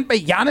content, but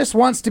Giannis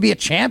wants to be a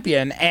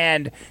champion,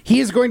 and he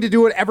is going to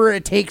do whatever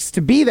it takes to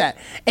be that.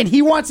 And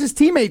he wants his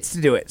teammates to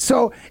do it.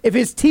 So if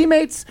his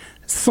teammates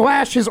 /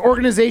 his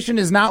organization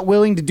is not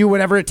willing to do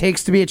whatever it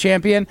takes to be a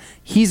champion,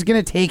 he's going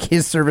to take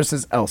his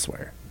services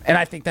elsewhere. And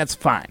I think that's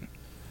fine.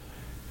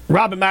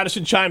 Robin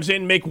Madison chimes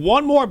in, make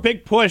one more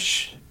big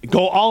push,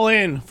 go all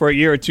in for a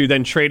year or two,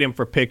 then trade him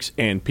for picks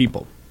and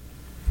people.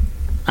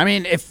 I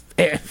mean, if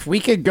we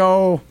could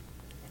go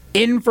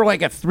in for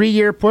like a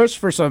 3-year push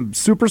for some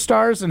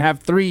superstars and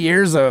have 3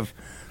 years of,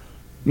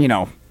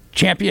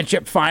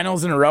 championship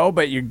finals in a row,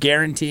 but you're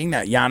guaranteeing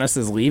that Giannis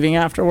is leaving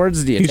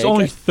afterwards, do you He's take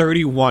only it?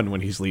 31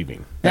 when he's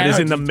leaving. That is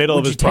in the middle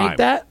of his prime. Would you take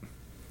that?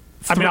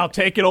 I mean, I'll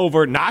take it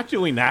over not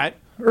doing that.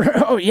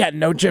 Oh, yeah,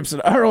 no chips.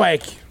 Or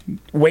like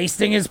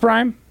wasting his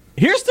prime?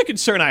 Here's the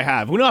concern I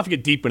have. We don't have to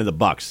get deep into the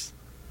Bucks,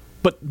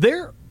 but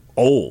they're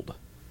old.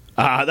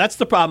 That's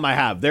the problem I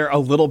have. They're a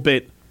little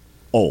bit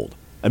old.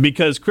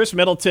 Because Chris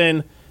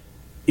Middleton,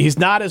 he's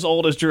not as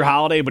old as Drew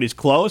Holiday, but he's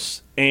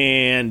close.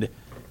 And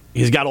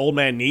he's got old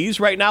man knees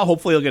right now.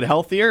 Hopefully he'll get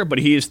healthier. But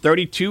he is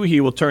 32. He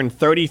will turn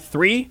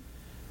 33.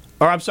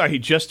 Or I'm sorry, he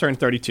just turned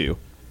 32.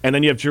 And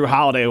then you have Drew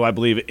Holiday, who I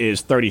believe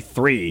is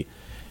 33.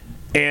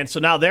 And so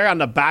now they're on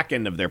the back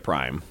end of their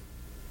prime.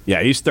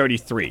 Yeah, he's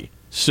 33.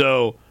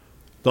 So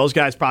those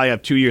guys probably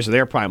have 2 years of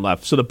their prime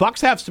left. So the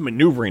Bucks have some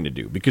maneuvering to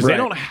do because they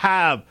don't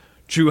have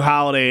Drew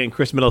Holiday and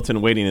Chris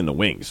Middleton waiting in the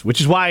wings,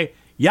 which is why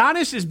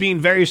Giannis is being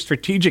very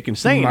strategic in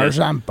saying this.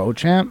 Marshawn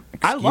Beauchamp?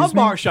 I love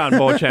Marshawn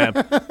Beauchamp,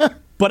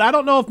 but I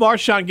don't know if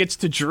Marshawn gets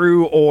to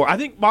Drew or I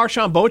think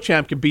Marshawn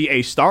Beauchamp could be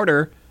a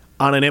starter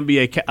on an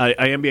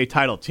NBA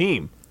title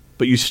team,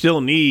 but you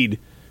still need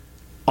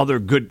other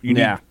good. You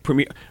need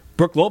premier.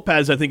 Brooke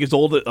Lopez, I think, is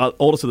oldest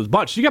of this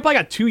bunch. So you probably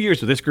got 2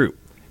 years with this group,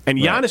 and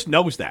Giannis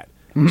knows that.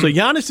 Mm-hmm. So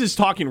Giannis is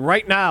talking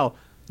right now.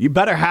 You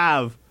better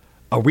have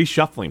a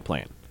reshuffling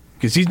plan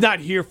because he's not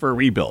here for a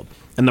rebuild.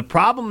 And the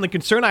problem, the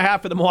concern I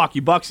have for the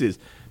Milwaukee Bucks is,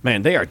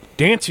 man, they are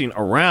dancing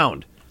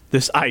around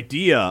this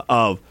idea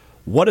of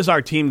what is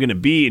our team going to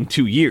be in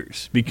 2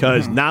 years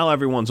because now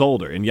everyone's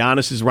older and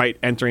Giannis is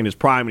entering his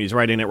prime and he's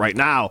right in it right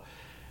now.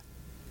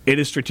 It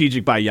is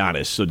strategic by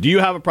Giannis. So do you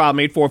have a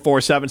problem,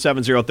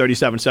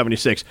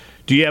 844-770-3776,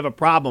 do you have a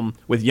problem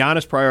with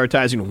Giannis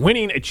prioritizing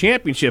winning a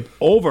championship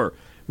over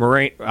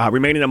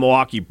remaining a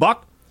Milwaukee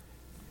Buck?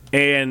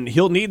 And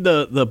he'll need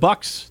the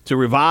Bucks to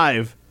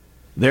revive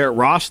their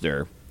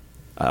roster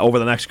over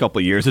the next couple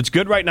of years. It's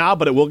good right now,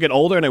 but it will get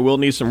older and it will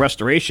need some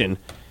restoration.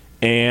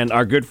 And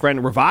our good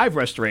friend Revive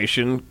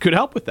Restoration could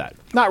help with that.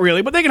 Not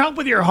really, but they can help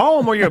with your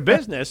home or your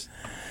business.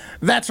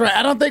 That's right.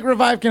 I don't think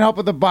Revive can help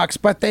with the Bucks,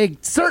 but they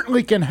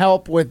certainly can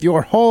help with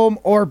your home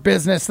or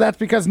business. That's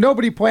because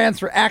nobody plans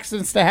for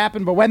accidents to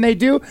happen, but when they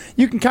do,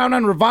 you can count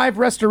on Revive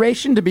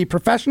Restoration to be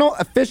professional,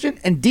 efficient,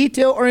 and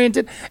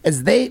detail-oriented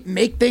as they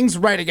make things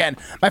right again.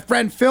 My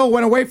friend Phil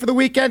went away for the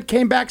weekend,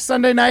 came back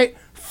Sunday night,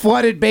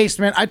 flooded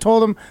basement. I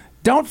told him,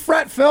 don't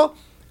fret, Phil.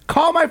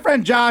 Call my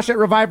friend Josh at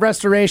Revive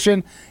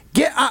Restoration.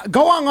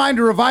 Go online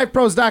to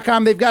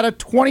revivepros.com. They've got a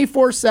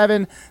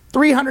 24/7,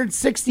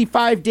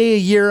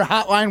 365-day-a-year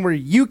hotline where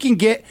you can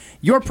get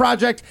your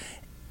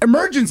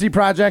emergency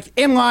project,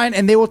 in line,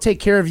 and they will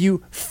take care of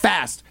you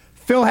fast.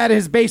 Phil had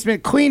his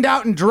basement cleaned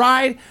out and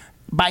dried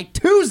by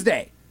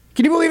Tuesday.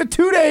 Can you believe it?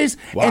 2 days,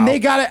 wow. And they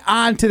got it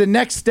on to the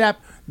next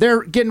step.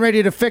 They're getting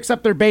ready to fix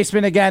up their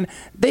basement again.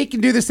 They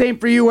can do the same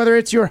for you, whether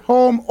it's your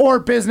home or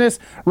business.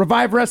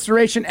 Revive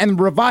Restoration and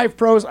Revive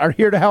Pros are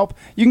here to help.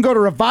 You can go to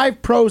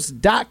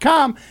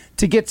revivepros.com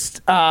to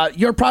get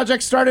your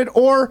project started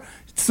or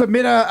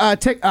submit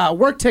a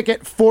work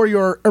ticket for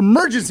your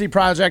emergency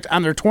project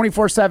on their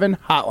 24/7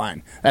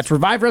 hotline. That's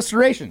Revive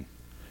Restoration.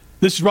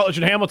 This is Rutledge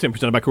and Hamilton,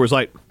 presented by Coors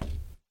Light.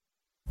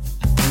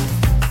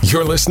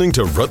 You're listening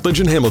to Rutledge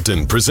and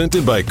Hamilton,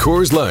 presented by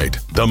Coors Light.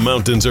 The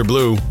mountains are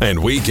blue, and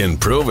we can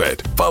prove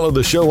it. Follow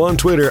the show on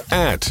Twitter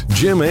at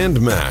Jim and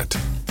Matt.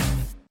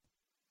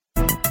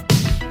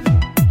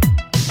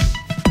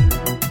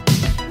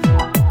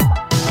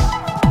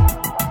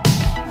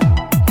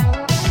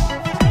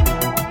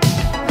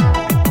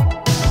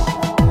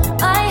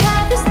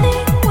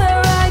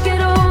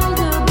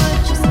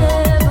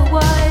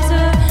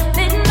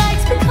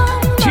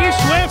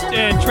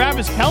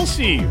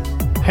 Chelsea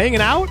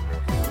hanging out?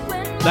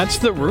 That's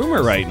the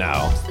rumor right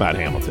now, Matt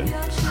Hamilton.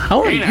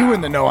 How are you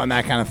in the know on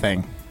that kind of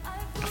thing?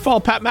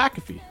 Follow Pat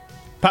McAfee.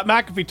 Pat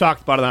McAfee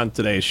talked about it on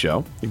today's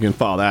show. You can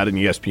follow that in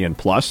ESPN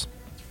Plus.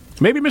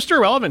 Maybe Mr.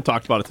 Irrelevant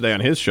talked about it today on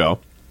his show.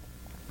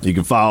 You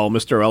can follow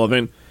Mr.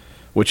 Irrelevant,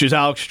 which is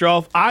Alex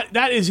Strofe.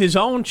 That is his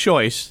own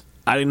choice.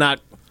 I did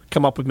not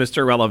come up with Mr.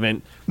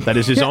 Irrelevant. That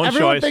is his own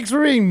everyone choice. thinks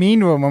we're being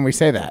mean to him when we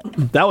say that.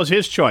 That was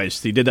his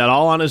choice. He did that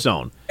all on his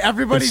own.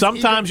 Everybody.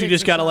 Sometimes you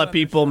just got to let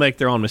people make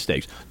their own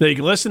mistakes. Now, you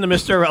can listen to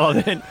Mr.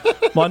 Irrelevant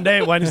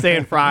Monday, Wednesday,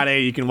 and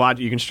Friday. You can watch.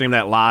 You can stream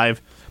that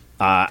live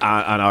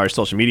on our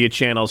social media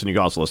channels, and you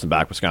can also listen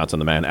back Wisconsin On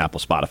Demand, Apple,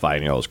 Spotify,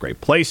 and all those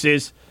great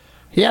places.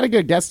 He had a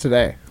good guest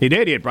today. He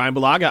did. He had Brian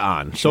Bulaga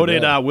on. So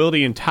did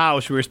Wildy and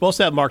Tausch. We were supposed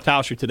to have Mark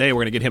Tauscher today. We're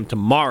going to get him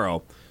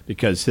tomorrow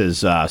because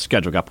his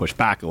schedule got pushed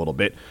back a little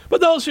bit.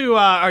 But those who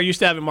are used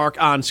to having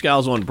Mark on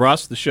Scalzo and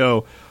Brust, the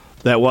show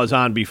that was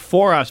on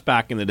before us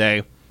back in the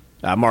day,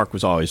 Mark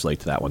was always late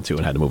to that one, too,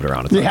 and had to move it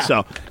around a ton. Yeah.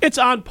 So it's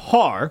on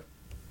par.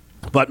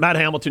 But Matt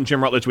Hamilton,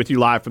 Jim Rutledge with you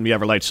live from the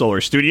Everlight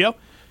Solar Studio.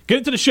 Get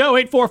into the show,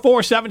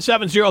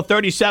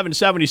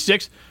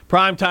 844-770-3776.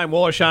 Primetime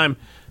Wollersheim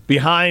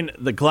behind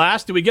the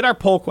glass. Do we get our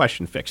poll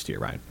question fixed here,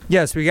 Ryan?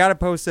 Yes, we got to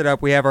post it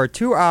up. We have our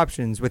two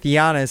options with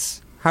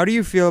Giannis. How do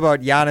you feel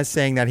about Giannis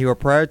saying that he will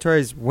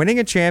prioritize winning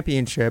a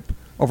championship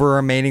over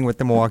remaining with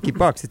the Milwaukee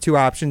Bucks? The two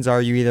options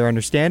are you either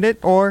understand it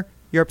or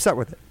you're upset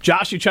with it.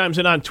 Josh, who chimes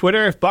in on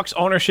Twitter, if Bucks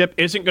ownership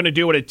isn't going to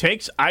do what it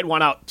takes, I'd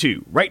want out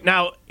too. Right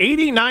now,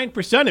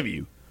 89% of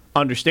you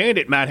understand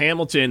it, Matt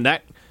Hamilton.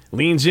 That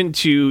leans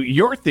into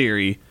your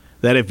theory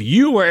that if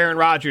you were Aaron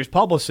Rodgers'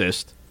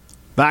 publicist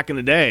back in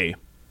the day,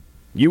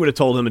 you would have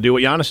told him to do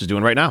what Giannis is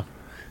doing right now.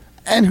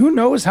 And who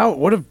knows how it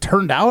would have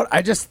turned out.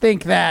 I just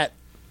think that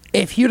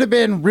if he'd have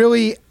been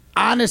really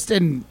honest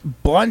and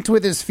blunt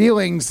with his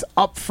feelings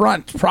up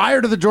front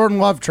prior to the Jordan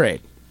Love trade,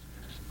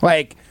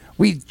 like,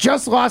 we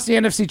just lost the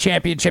NFC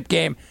Championship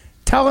game,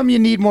 tell him you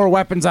need more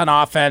weapons on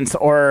offense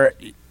or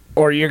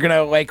you're going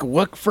to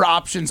look for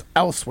options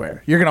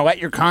elsewhere. You're going to let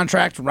your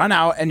contract run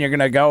out and you're going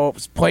to go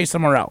play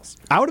somewhere else.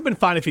 I would have been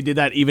fine if he did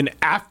that even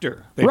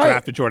after they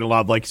drafted Jordan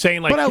Love,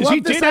 saying but I love he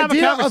this did have a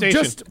idea conversation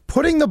of just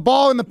putting the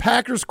ball in the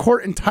Packers'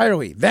 court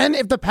entirely. Then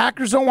if the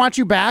Packers don't want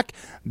you back,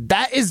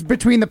 that is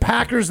between the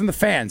Packers and the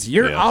fans.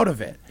 You're out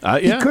of it.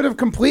 He could have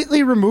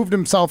completely removed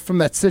himself from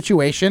that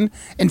situation.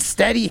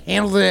 Instead, he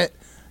handled it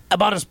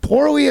about as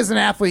poorly as an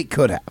athlete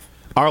could have.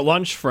 Our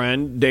lunch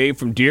friend, Dave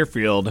from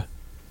Deerfield,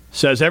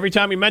 says, every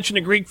time you mention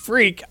a Greek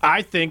freak,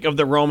 I think of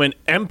the Roman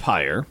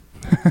Empire.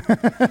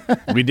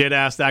 We did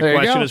ask that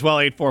question as well,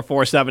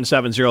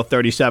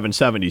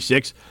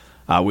 844-770-3776.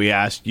 We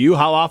asked you,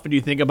 how often do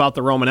you think about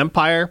the Roman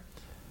Empire?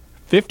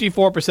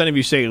 54% of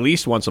you say at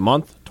least once a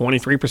month.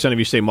 23% of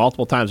you say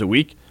multiple times a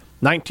week.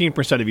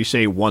 19% of you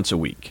say once a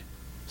week.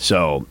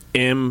 So,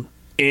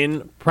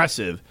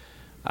 impressive.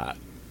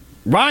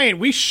 Ryan,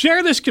 we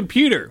share this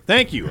computer.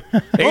 Thank you.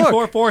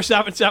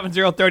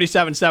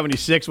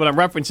 844-770-3776. What I'm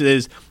referencing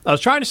is I was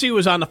trying to see who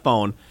was on the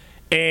phone,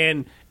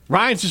 and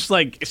Ryan's just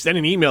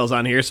sending emails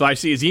on here, so I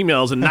see his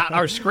emails and not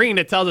our screen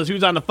that tells us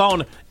who's on the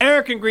phone.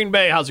 Eric in Green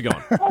Bay, how's it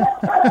going?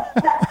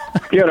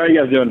 Good. How are you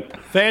guys doing?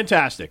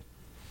 Fantastic.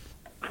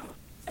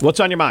 What's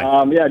on your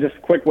mind? Just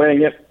quick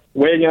weighing in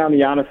on the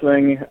Giannis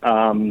thing.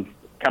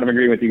 Kind of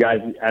agreeing with you guys.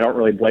 I don't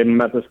really blame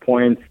him at this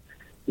point.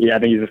 Yeah, I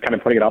think he's just kind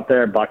of putting it up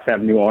there. Bucks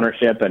have new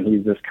ownership, and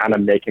he's just kind of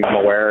making them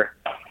aware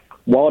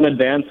well in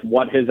advance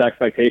what his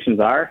expectations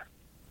are.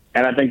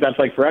 And I think that's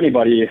for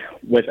anybody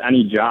with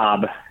any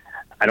job.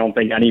 I don't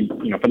think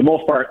for the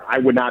most part, I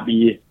would not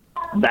be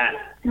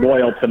that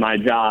loyal to my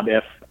job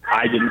if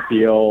I didn't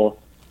feel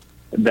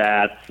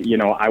that,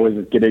 I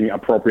was getting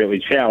appropriately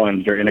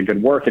challenged or in a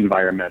good work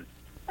environment.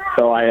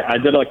 So I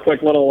did a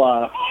quick little,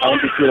 I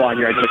won't be too long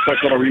here, I did a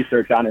quick little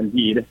research on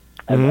Indeed.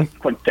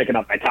 Quick picking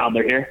up my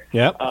toddler here.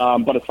 Yep.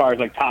 But as far as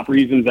top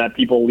reasons that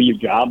people leave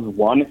jobs,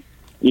 1,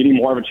 needing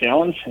more of a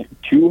challenge.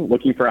 2,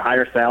 looking for a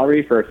higher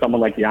salary for someone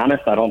like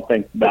Giannis. I don't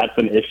think that's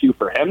an issue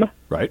for him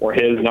or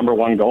his number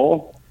one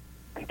goal.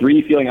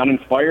 3, feeling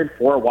uninspired.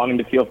 4, wanting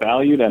to feel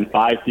valued. And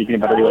 5, seeking a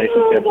better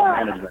relationship with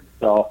management.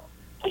 So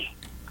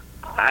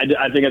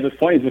I think at this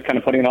point he's just kind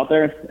of putting it out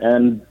there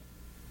and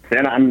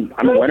saying I'm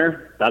a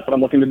winner. That's what I'm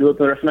looking to do with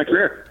the rest of my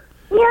career.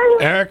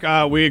 Eric,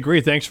 we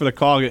agree. Thanks for the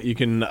call. You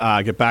can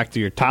get back to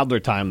your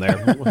toddler time there.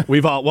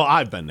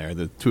 I've been there.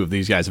 The two of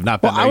these guys have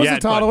not been there yet. I was a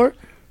toddler.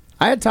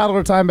 I had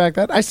toddler time back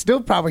then. I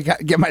still probably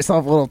get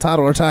myself a little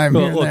toddler time. A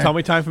little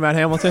tummy time for Matt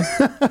Hamilton.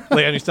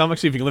 Lay on your stomach,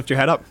 see if you can lift your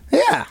head up.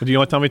 Yeah. Do you know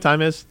what tummy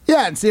time is?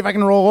 Yeah, and see if I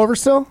can roll over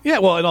still. Yeah,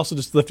 well, and also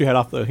just lift your head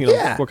off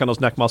work on those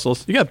neck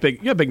muscles. You got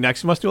big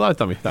necks. You must do a lot of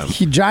tummy time.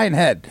 Giant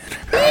head.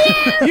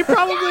 You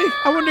probably.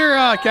 I wonder,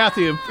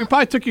 Kathy. It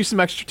probably took you some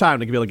extra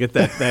time to be able to get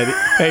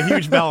that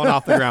huge bellowing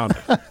off the ground.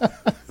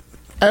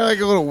 I had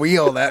a little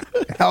wheel that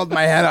held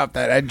my head up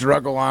that I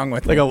drug along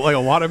with. Like a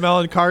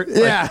watermelon cart.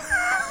 Yeah.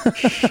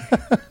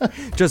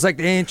 Just like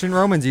the ancient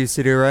Romans used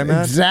to do, right,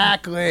 man?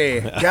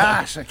 Exactly.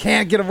 Gosh, I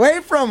can't get away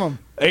from them.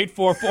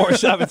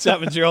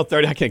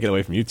 844-770-30. I can't get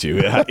away from you two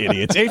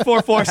idiots.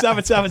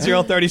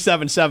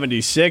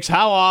 844-770-3776.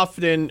 How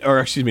often, or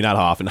excuse me, not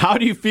how often, how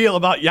do you feel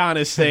about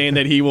Giannis saying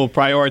that he will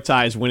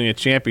prioritize winning a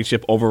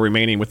championship over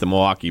remaining with the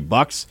Milwaukee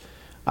Bucks?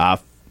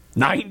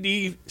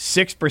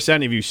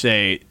 96% of you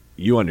say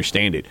you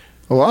understand it.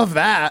 Love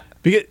that.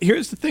 Because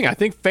here's the thing. I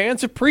think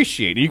fans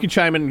appreciate it. You can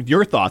chime in with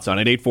your thoughts on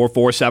it.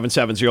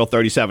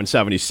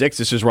 844-770-3776.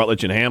 This is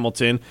Rutledge and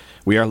Hamilton.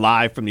 We are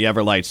live from the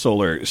Everlight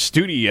Solar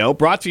Studio.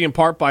 Brought to you in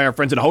part by our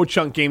friends at Ho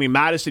Chunk Gaming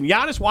Madison.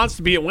 Giannis wants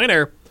to be a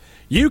winner.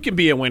 You can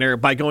be a winner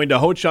by going to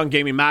Ho Chunk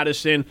Gaming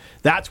Madison.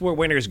 That's where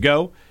winners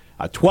go.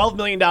 $12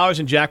 million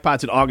in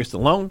jackpots in August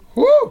alone.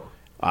 Woo!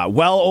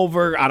 Well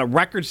over on a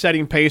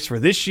record-setting pace for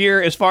this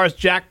year as far as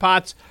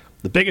jackpots.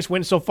 The biggest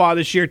win so far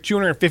this year,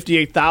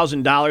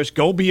 $258,000.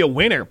 Go be a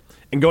winner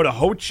and go to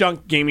Ho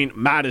Chunk Gaming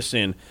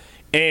Madison.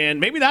 And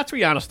maybe that's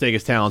where Giannis take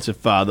his talents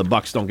if the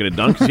Bucks don't get it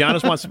done, because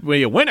Giannis wants to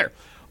be a winner.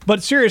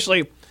 But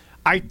seriously,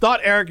 I thought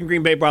Eric in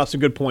Green Bay brought up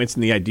some good points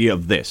in the idea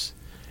of this.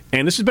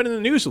 And this has been in the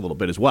news a little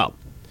bit as well.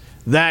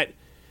 That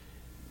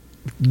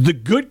the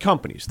good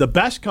companies, the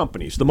best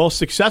companies, the most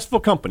successful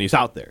companies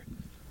out there,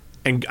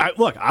 and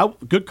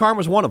Good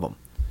Karma is one of them.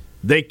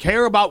 They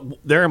care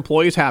about their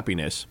employees'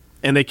 happiness.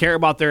 And they care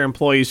about their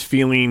employees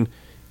feeling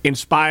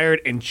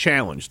inspired and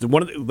challenged.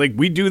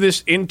 We do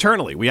this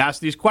internally. We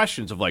ask these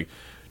questions of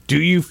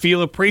do you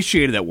feel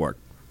appreciated at work?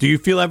 Do you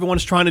feel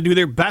everyone's trying to do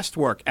their best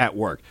work at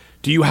work?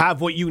 Do you have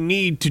what you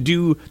need to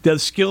do the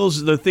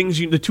skills,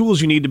 the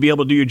tools you need to be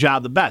able to do your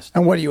job the best?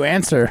 And what do you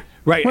answer?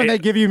 Right. When they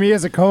give you me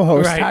as a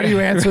co-host, how do you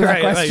answer that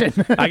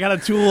question? Right. I got a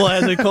tool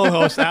as a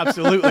co-host,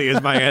 absolutely,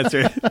 is my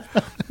answer.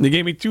 They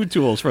gave me 2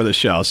 tools for the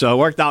show, so it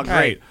worked out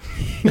great.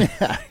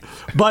 Yeah.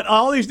 But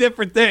all these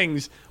different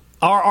things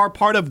are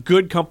part of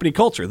good company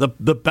culture. The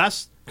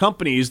best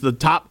companies, the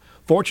top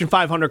Fortune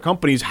 500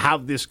 companies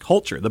have this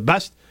culture. The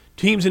best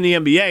teams in the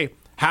NBA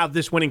have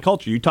this winning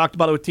culture. You talked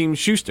about it with Team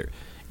Schuster.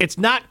 It's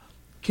not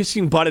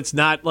kissing butt. It's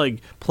not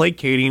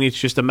placating. It's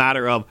just a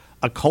matter of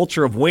a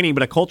culture of winning.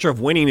 But a culture of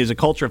winning is a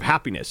culture of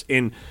happiness.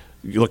 And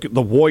you look at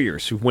the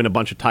Warriors who win a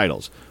bunch of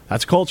titles.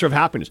 That's a culture of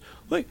happiness.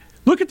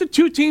 Look at the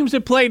 2 teams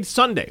that played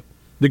Sunday.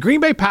 The Green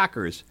Bay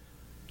Packers,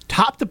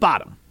 top to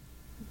bottom,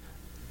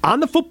 on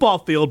the football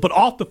field, but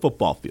off the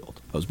football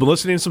field. I was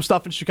listening to some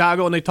stuff in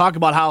Chicago, and they talk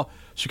about how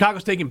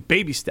Chicago's taking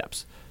baby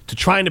steps to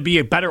trying to be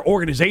a better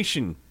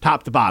organization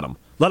top to bottom,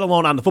 let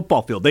alone on the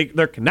football field.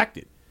 They're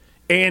connected.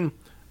 And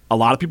a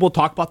lot of people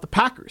talk about the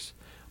Packers.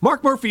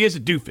 Mark Murphy is a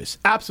doofus,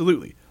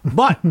 absolutely.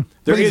 But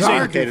there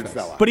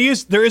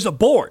is a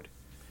board.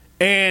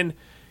 And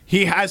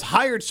he has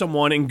hired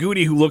someone in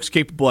Goody who looks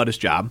capable at his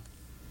job,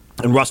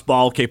 and Russ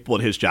Ball capable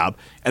at his job,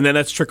 and then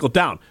that's trickled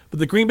down. But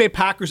the Green Bay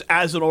Packers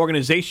as an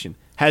organization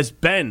has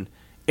been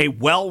a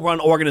well-run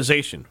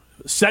organization,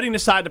 setting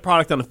aside the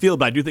product on the field,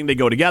 but I do think they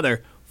go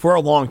together for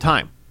a long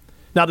time.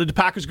 Now, did the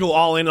Packers go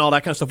all in and all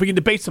that kind of stuff? We can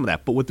debate some of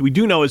that, but what we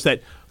do know is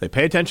that they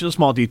pay attention to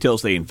small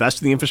details. They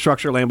invest in the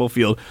infrastructure at Lambeau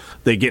Field.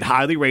 They get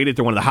highly rated.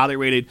 They're one of the highly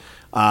rated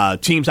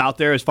teams out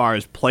there as far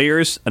as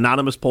players,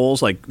 anonymous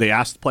polls. They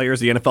ask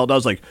players, the NFL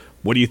does,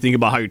 what do you think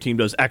about how your team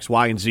does X,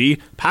 Y, and Z?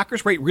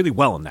 Packers rate really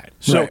well in that.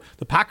 So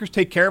The Packers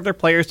take care of their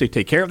players. They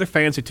take care of their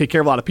fans. They take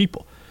care of a lot of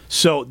people.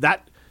 So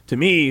that, to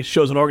me,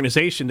 shows an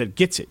organization that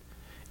gets it.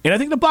 And I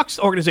think the Bucks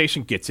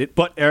organization gets it,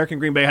 but Eric in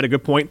Green Bay had a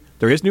good point.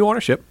 There is new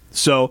ownership.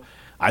 So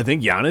I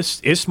think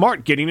Giannis is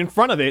smart getting in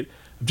front of it,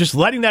 just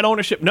letting that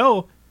ownership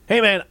know,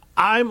 hey, man,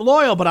 I'm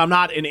loyal, but I'm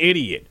not an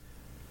idiot.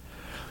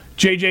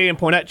 JJ and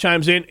Poinette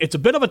chimes in. It's a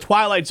bit of a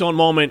Twilight Zone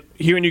moment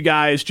hearing you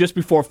guys just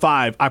before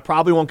 5. I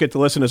probably won't get to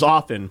listen as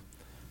often,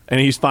 and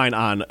he's fine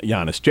on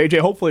Giannis. JJ,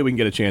 hopefully we can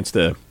get a chance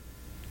to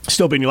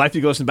still be in your life.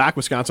 You can listen back,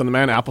 Wisconsin On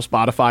Demand, Apple,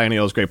 Spotify, any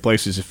of those great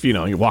places. If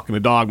you're walking the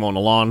dog, mowing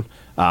the lawn,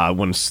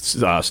 when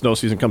snow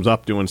season comes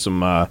up, doing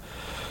some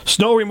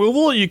snow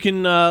removal, you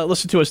can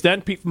listen to us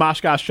then. Pete from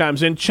Oshkosh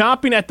chimes in.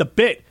 Chomping at the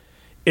bit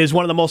is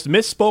one of the most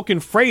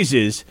misspoken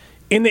phrases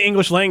in the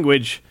English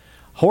language.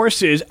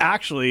 Horses,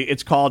 actually,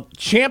 it's called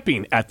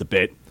champing at the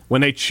bit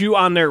when they chew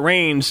on their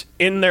reins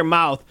in their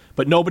mouth,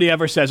 but nobody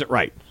ever says it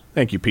right.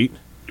 Thank you, Pete.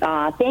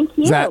 Thank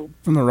you. Is that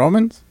from the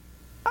Romans?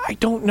 I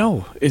don't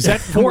know. Is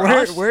that for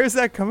us? Where is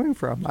that coming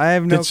from? I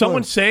have no clue. Did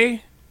someone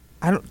say?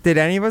 Did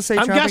any of us say?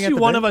 I'm chomping guessing at the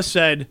one bit? of us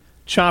said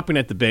chomping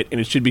at the bit, and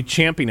it should be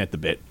champing at the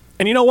bit.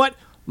 And you know what?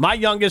 My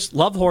youngest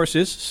loved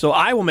horses, so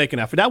I will make an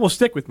effort. That will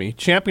stick with me.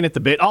 Champing at the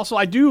bit. Also,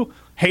 I do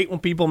hate when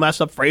people mess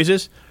up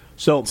phrases.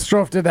 So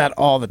Strofe did that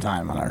all the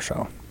time on our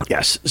show.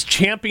 Yes,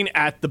 champing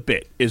at the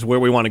bit is where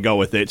we want to go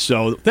with it.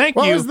 So thank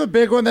you. What was the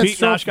big one that Pete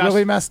Strofe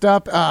really messed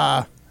up?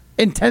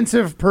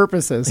 Intensive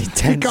purposes.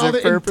 He called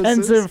it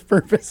intensive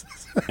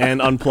purposes.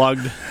 And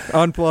unplugged.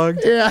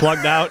 Unplugged. Yeah.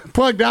 Plugged out.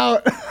 Plugged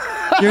out.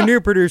 Your new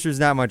producer's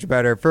not much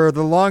better. For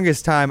the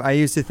longest time, I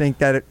used to think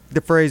that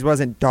the phrase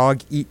wasn't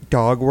dog eat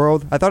dog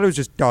world. I thought it was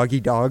just doggy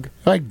dog.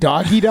 Like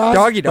doggy dog?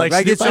 Doggy dog.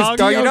 Like it's just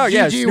doggy dog.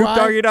 Yeah, Snoop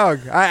Doggy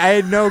Dog. I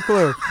had no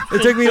clue.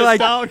 It took me I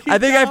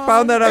think I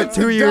found that out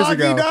 2 years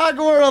ago. Doggy dog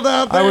world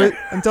out there.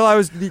 Until I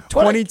was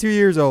 22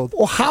 years old.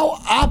 Well,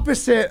 how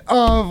opposite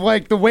of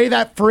like the way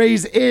that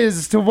phrase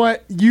is to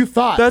what you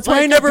thought. That's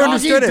why I never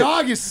understood it.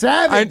 Doggy dog is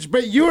savage,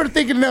 but you were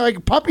thinking that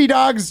like puppy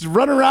dogs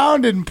run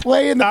around and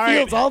play in the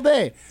fields all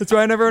day. That's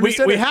why I never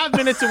understood it. We have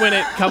minutes to win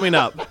it coming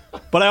up,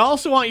 but I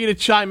also want you to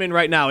chime in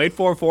right now.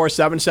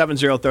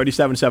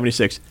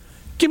 844-770-3776.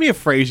 Give me a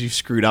phrase you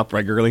screwed up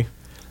regularly.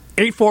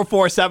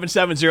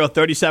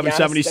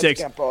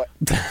 844-770-3776.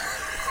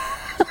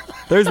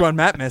 There's one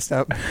Matt messed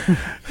up.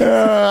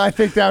 I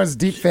think that was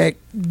deep fake.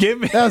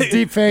 That was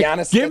deep fake.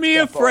 Give me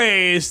a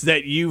phrase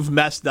that you've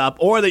messed up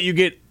or that you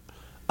get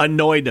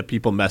annoyed that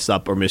people mess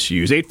up or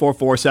misuse.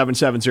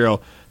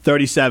 844-770-3776.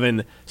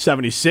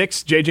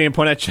 JJ and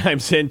Poinette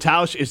chimes in.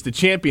 Tausch is the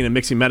champion in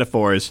mixing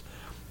metaphors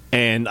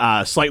and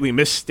slightly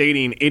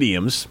misstating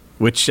idioms,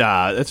 which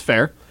that's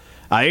fair.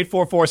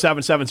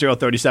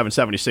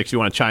 844-770-3776. You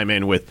want to chime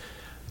in with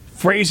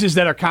phrases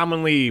that are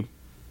commonly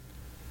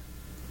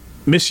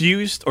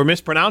misused or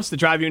mispronounced that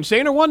drive you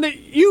insane, or one that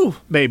you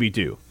maybe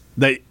do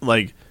that,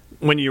 like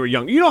when you were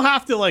young. You don't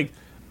have to like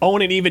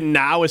own it even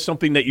now as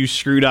something that you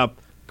screwed up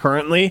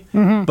currently,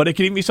 but it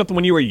could even be something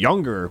when you were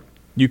younger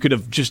you could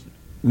have just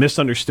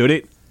misunderstood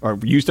it or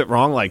used it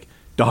wrong, like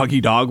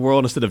doggy dog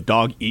world instead of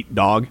dog eat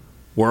dog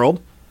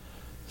world.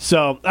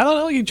 So I don't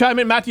know. You chime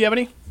in, Matt. Do you have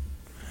any?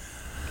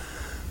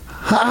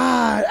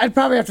 I'd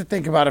probably have to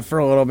think about it for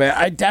a little bit.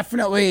 I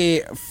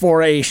definitely,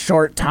 for a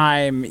short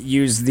time,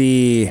 use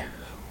the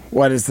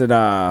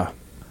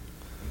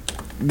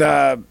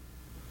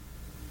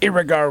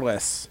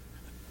irregardless.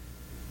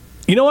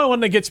 You know what one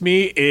that gets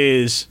me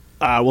is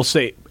we'll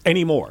say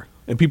anymore,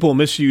 and people will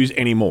misuse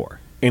anymore.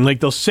 And like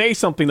they'll say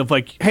something of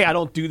like, hey, I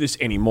don't do this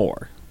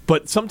anymore.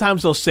 But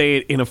sometimes they'll say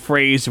it in a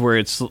phrase where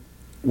it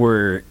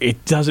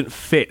doesn't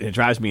fit, and it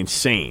drives me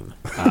insane.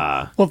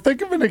 Well,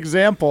 think of an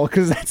example,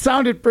 because that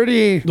sounded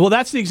pretty... Well,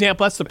 that's the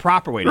example. That's the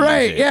proper way to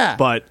use it. Yeah.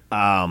 But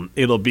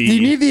it'll be...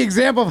 You need the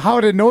example of how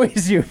it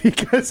annoys you,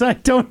 because I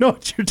don't know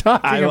what you're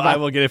talking about. I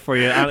will get it for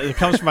you. It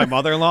comes from my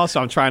mother-in-law, so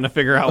I'm trying to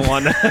figure out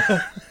one.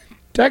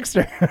 Text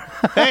her.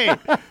 Hey,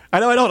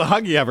 I know I don't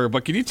hug you ever,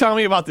 but can you tell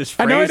me about this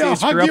phrase? I know I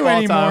don't hug you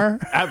anymore.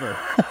 Ever.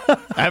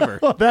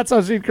 Well, that's how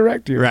she'd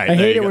correct you. Right. I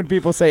hate it when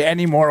people say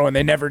anymore when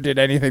they never did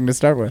anything to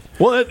start with.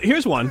 Well,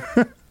 here's one.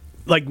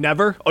 Like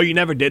never? Oh, you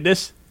never did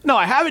this? No,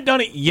 I haven't done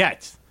it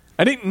yet.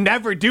 I didn't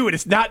never do it.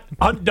 It's not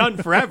undone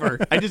forever.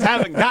 I just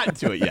haven't gotten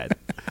to it yet.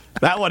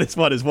 That one is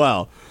fun as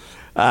well.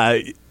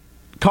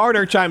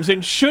 Carter chimes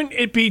in. Shouldn't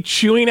it be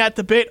chewing at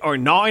the bit or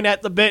gnawing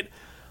at the bit?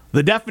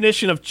 The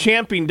definition of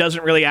champing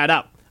doesn't really add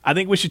up. I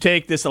think we should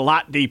take this a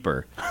lot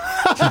deeper.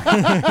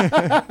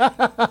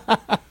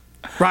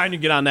 Brian, you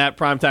get on that.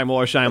 Primetime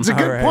Wollersheim. It's a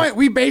good point.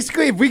 We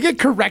basically, if we get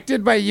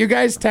corrected by you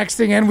guys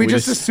texting in, we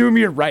just assume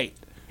you're right.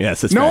 Yes,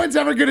 that's no right. one's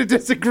ever going to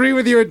disagree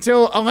with you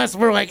unless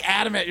we're like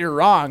adamant you're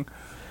wrong.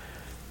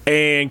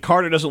 And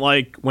Carter doesn't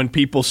like when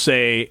people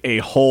say a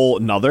whole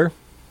nother.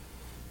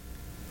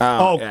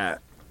 Yeah.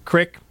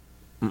 Crick.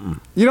 You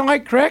don't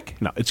like crick?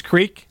 No, it's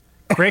creek.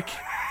 Crick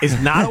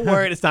is not a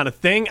word. It's not a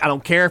thing. I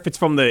don't care if it's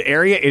from the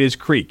area. It is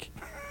creek.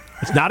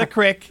 It's not a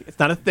crick. It's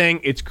not a thing.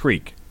 It's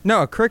creek.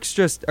 No, a creek's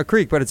just a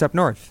creek, but it's up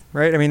north,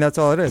 right? I mean, that's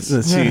all it is.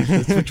 See,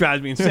 that's what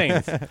drives me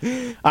insane.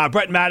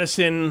 Brett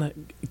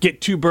Madison,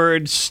 get two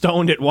birds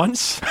stoned at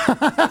once.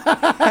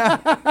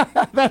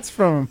 That's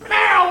from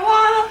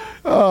marijuana.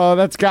 Oh,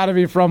 that's got to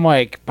be from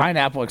like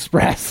Pineapple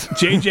Express.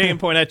 JJ and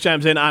Poinette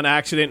chimes in on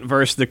accident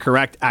versus the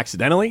correct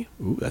accidentally.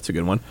 Ooh, that's a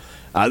good one.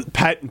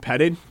 Pet and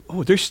petted.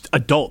 Oh, there's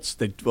adults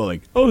that are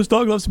like, oh, this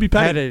dog loves to be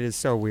petted. Petted is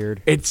so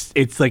weird.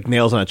 It's like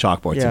nails on a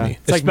chalkboard to me.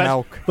 It's like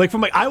milk. Like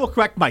I will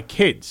correct my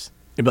kids.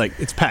 And be like,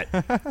 it's pet.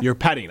 You're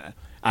petting it.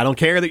 I don't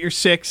care that you're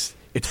 6.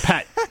 It's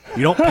pet.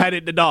 You don't pet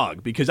it the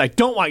dog, because I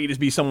don't want you to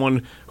be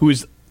someone who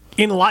is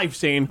in life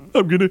saying,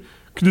 can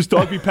this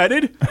dog be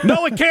petted?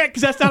 No, it can't,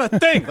 because that's not a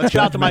thing. Let's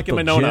get out to Mike and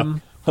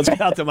Monona. Let's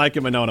get out to Mike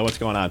and Monona. What's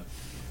going on?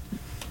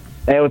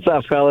 Hey, what's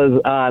up, fellas?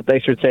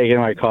 Thanks for taking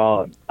my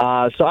call.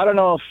 So I don't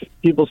know if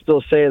people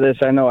still say this.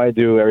 I know I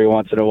do every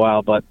once in a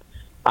while, but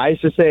I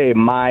used to say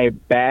my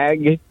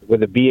bag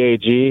with a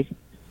B-A-G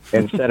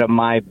instead of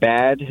my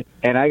bad,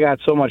 and I got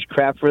so much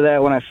crap for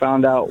that when I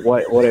found out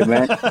what it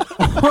meant.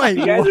 Wait,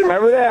 you guys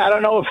remember that? I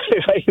don't know if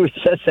I even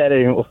says that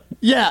anymore.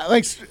 Yeah,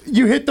 like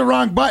you hit the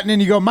wrong button and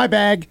you go, my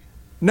bag.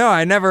 No,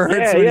 I never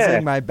heard somebody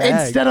saying my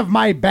bag. Instead of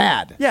my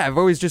bad. Yeah, I've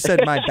always just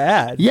said my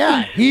bad.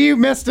 Yeah, he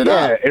messed it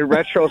up. In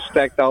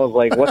retrospect, I was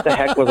like, what the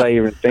heck was I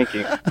even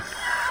thinking?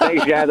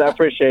 Thanks, guys. I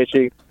appreciate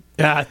you.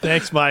 Yeah,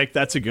 thanks, Mike.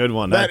 That's a good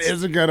one. That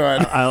is a good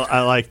one.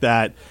 I like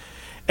that.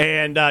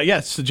 And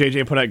yes, so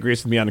JJ Ponette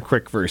agrees with me on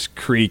Crick versus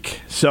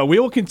Creek. So we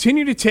will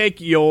continue to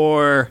take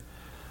your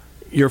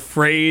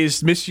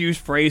misused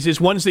phrases,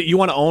 ones that you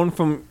want to own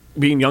from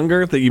being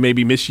younger, that you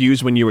maybe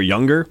misused when you were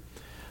younger.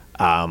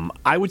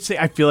 I would say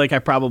I feel like I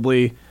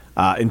probably,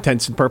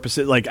 intents and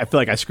purposes, like I feel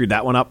like I screwed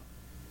that one up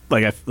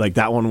like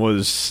that one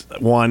was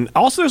one.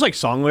 Also, there's like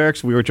song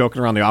lyrics. We were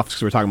joking around the office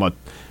because we were talking about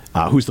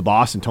Who's the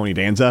Boss and Tony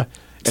Danza,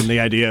 and the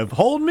idea of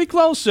 "Hold Me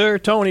Closer,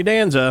 Tony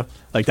Danza."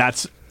 Like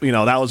that's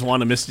that was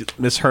one of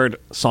misheard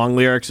song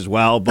lyrics as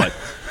well. But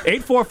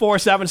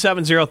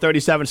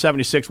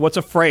 844-770-3776. What's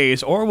a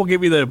phrase, or we'll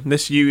give you the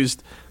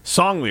misused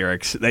song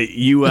lyrics that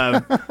you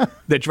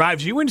that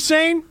drives you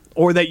insane,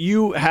 or that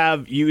you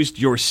have used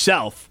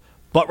yourself?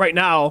 But right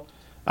now,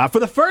 for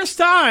the first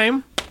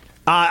time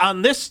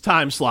on this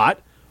time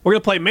slot, we're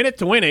going to play Minute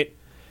to Win It,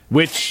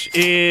 which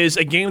is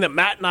a game that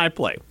Matt and I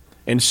play.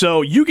 And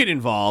so you get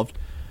involved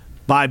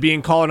by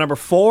being caller number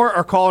 4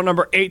 or caller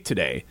number 8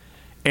 today.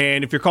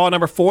 And if you're caller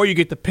number 4, you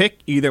get to pick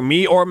either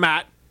me or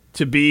Matt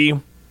to be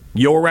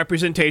your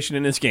representation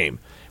in this game.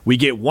 We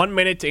get 1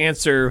 minute to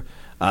answer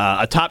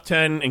a top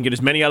 10 and get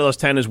as many out of those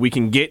 10 as we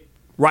can get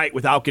right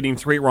without getting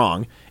 3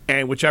 wrong.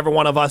 And whichever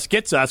one of us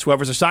gets us,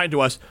 whoever's assigned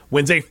to us,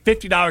 wins a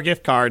 $50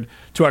 gift card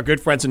to our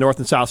good friends in North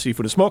and South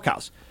Seafood and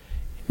Smokehouse.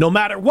 No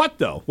matter what,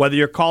 though, whether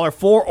you're caller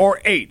 4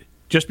 or 8,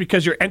 just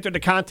because you're entered the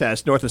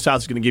contest, North and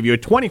South is going to give you a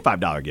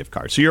 $25 gift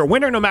card. So you're a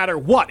winner no matter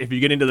what if you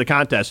get into the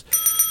contest.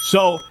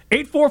 So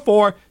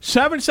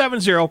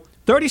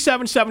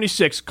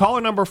 844-770-3776,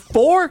 caller number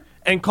 4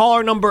 and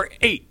caller number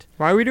 8.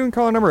 Why are we doing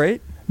caller number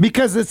 8?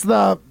 Because it's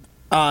the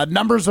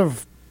numbers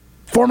of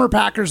former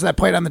Packers that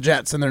played on the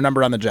Jets and their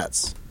number on the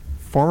Jets.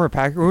 Former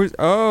Packers?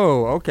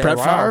 Oh, okay. Brett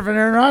Favre and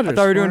Aaron Rodgers. I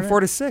thought we were doing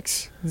 4 to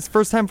 6. It's the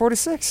first time 4 to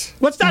 6.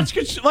 Let's not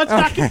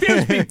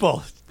confuse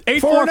people.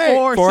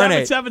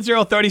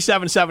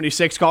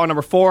 844-770-3776, caller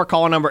number 4,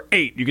 caller number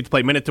 8. You get to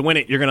play Minute to Win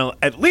It. You're going to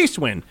at least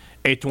win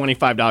a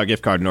 $25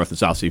 gift card to North and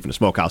South Seafood and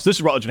Smokehouse. This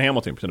is Rutledge and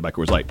Hamilton, presented by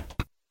Coors Light.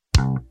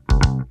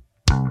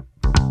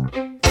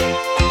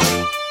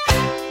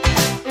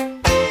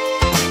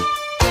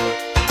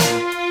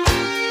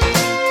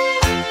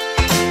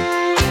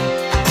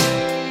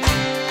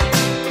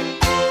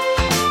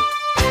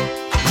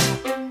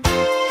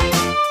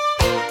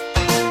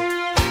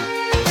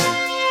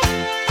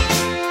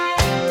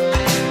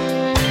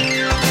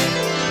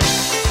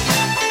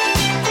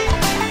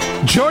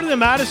 Jordan and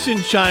Madison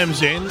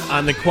chimes in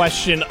on the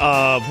question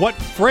of what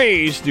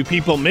phrase do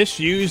people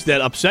misuse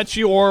that upsets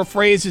you, or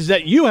phrases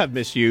that you have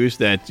misused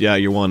that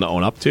you're willing to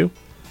own up to.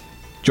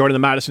 Jordan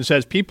and Madison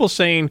says, people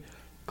saying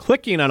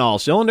clicking on all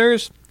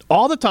cylinders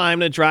all the time,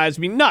 that drives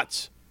me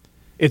nuts.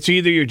 It's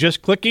either you're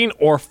just clicking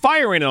or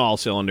firing on all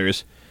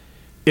cylinders.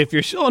 If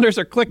your cylinders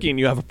are clicking,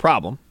 you have a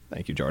problem.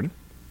 Thank you, Jordan.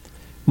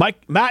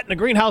 Matt in the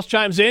greenhouse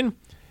chimes in.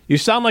 You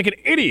sound like an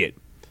idiot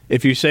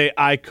if you say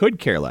I could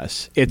care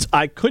less. It's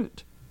I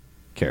couldn't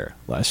care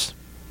less.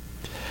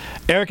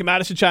 Eric and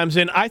Madison chimes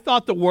in. I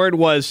thought the word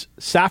was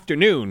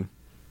s'afternoon,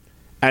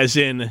 as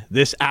in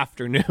this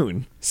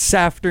afternoon.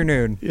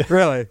 S'afternoon. Yeah,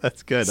 really?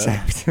 That's good.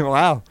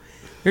 Wow.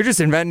 You're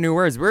just inventing new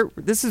words.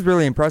 This is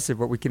really impressive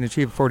what we can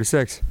achieve at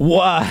 46.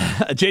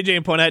 JJ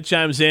and Ponette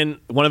chimes in.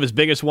 One of his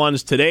biggest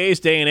ones, today's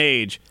day and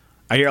age.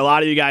 I hear a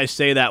lot of you guys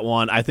say that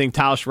one. I think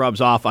Tausch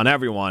rubs off on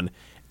everyone,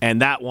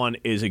 and that one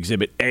is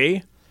Exhibit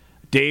A.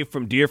 Dave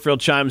from Deerfield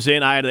chimes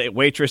in. I had a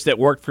waitress that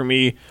worked for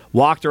me,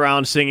 walked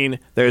around singing,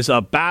 there's a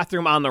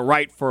bathroom on the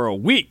right for a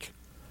week.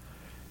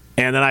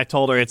 And then I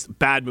told her it's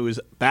Bad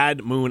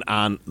Moon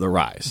on the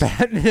Rise.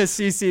 Bad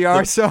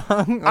CCR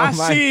song. I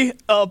see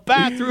a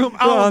bathroom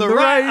on the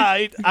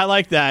right. I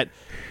like that.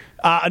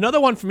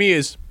 Another one for me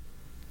is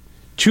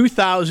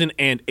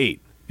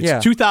 2008.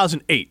 It's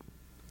 2008.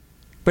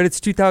 But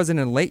it's 2000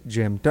 and late,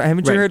 Jim.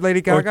 Haven't you heard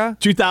Lady Gaga?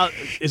 2000,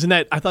 isn't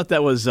that? I thought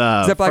that was. Is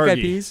that Black Eyed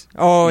Fergie. Peas?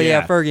 Oh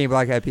yeah, Fergie and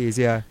Black Eyed Peas.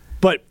 Yeah.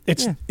 But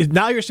it's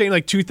now you're saying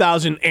like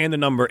 2000 and the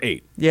number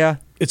 8. Yeah.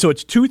 So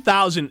it's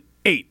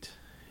 2008.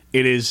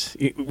 It is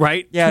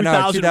right. Yeah,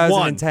 2001, no,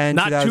 2010,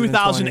 not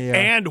 2001.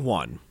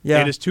 2001.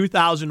 Yeah. It is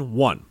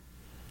 2001.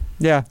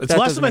 Yeah, it's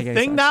less of a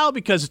thing now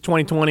because it's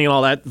 2020 and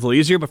all that. It's a little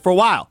easier, but for a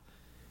while.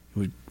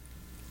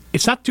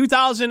 It's not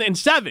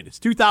 2007. It's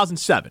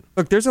 2007.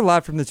 Look, there's a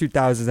lot from the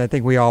 2000s I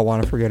think we all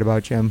want to forget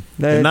about, Jim.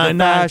 The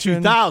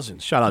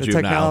 2000s. Shout out the to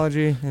you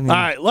technology. All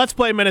right, let's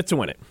play Minute to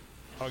Win It.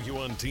 Argue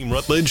on Team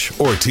Rutledge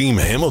or Team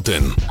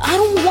Hamilton? I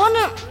don't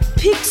want to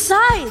pick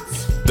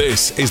sides.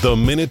 This is the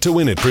Minute to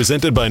Win It,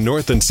 presented by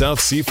North and South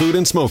Seafood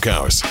and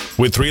Smokehouse,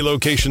 with 3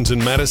 locations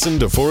in Madison,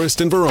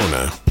 DeForest, and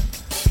Verona.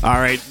 All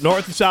right,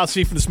 North and South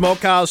Seafood and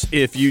Smokehouse.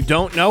 If you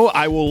don't know,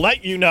 I will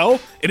let you know.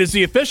 It is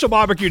the official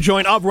barbecue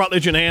joint of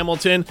Rutledge and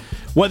Hamilton.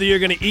 Whether you're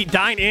going to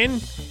dine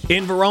in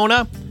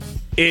Verona,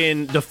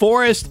 in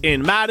DeForest,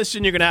 in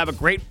Madison, you're going to have a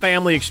great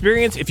family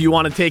experience. If you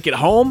want to take it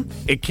home,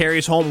 it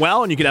carries home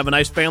well, and you can have a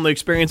nice family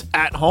experience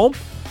at home.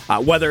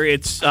 Whether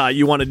it's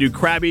you want to do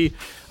Krabby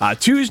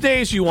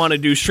Tuesdays, you want to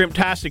do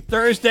Shrimp-tastic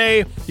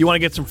Thursday, you want to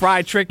get some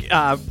fried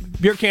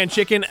beer can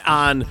chicken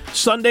on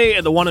Sunday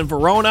at the one in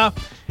Verona.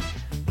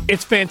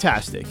 It's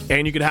fantastic,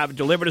 and you can have it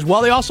delivered as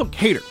well. They also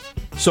cater.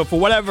 So for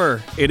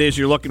whatever it is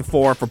you're looking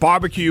for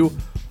barbecue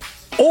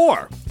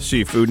or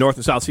seafood, North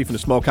and South Seafood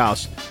and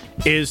Smokehouse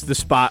is the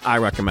spot I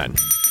recommend.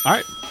 All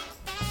right.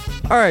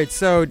 All right,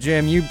 so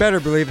Jim, you better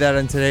believe that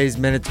in today's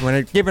Minute to Win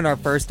It, given our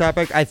first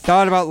topic, I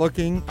thought about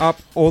looking up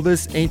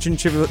oldest ancient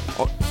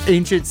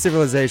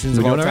civilizations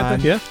of all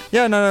time. Right,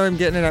 yeah, no, I'm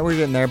getting it. We're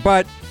getting there,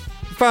 but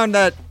found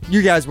that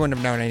you guys wouldn't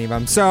have known any of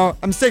them. So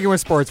I'm sticking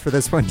with sports for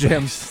this one,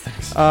 Jim.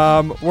 Thanks.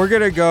 We're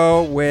gonna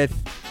go with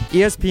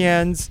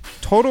ESPN's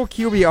total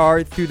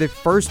QBR through the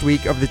first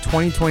week of the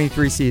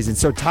 2023 season.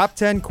 So top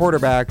 10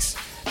 quarterbacks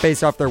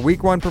based off their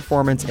week 1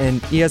 performance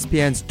and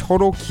ESPN's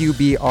total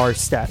QBR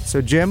stat.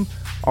 So Jim,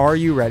 are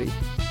you ready?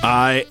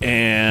 I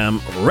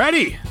am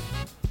ready.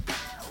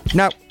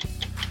 Now,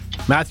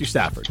 Matthew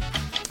Stafford.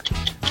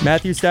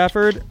 Matthew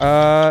Stafford,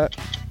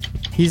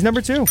 he's number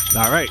 2.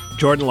 All right.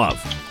 Jordan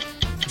Love.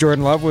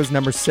 Jordan Love was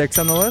number 6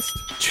 on the list.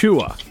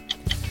 Tua.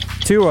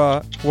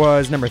 Tua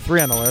was number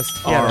 3 on the list.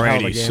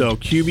 Alrighty. So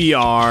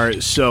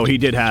QBR. So he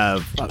did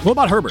have. What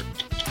about Herbert?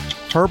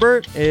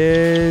 Herbert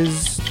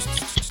is.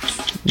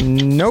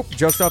 Nope,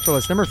 just off the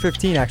list. Number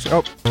 15, actually.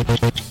 Oh,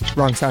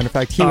 wrong sound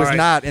effect. He was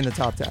not in the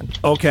top 10.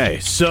 Okay,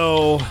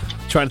 so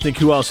trying to think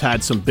who else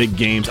had some big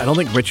games. I don't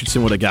think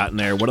Richardson would have gotten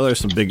there. What other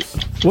some big?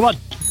 What about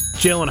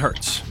Jalen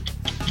Hurts?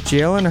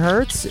 Jalen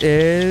Hurts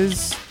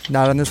is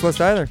not on this list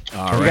either.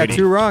 Alrighty. You got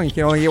 2 wrong. You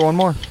can only get 1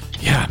 more.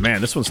 Yeah,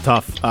 man, this one's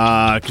tough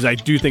because I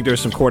do think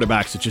there's some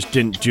quarterbacks that just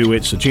didn't do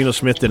it. So Geno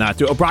Smith did not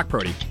do it. Oh, Brock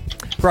Purdy.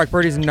 Brock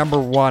Purdy's number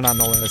 1 on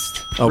the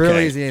list. Okay.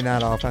 Really easy in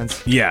that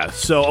offense. Yeah,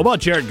 so what about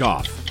Jared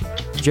Goff?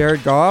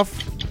 Jared Goff,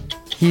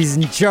 he's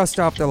just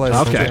off the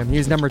list. Okay. Jim.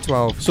 He's number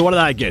 12. So what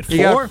did I get? 4?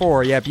 You got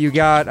 4. Yep. You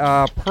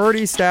got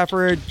Purdy,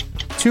 Stafford,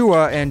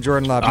 Tua, and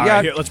Jordan Love. All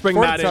right, here, let's bring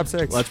Matt in. Top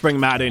 6. Let's bring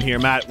Matt in here.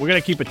 Matt, we're going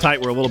to keep it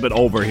tight. We're a little bit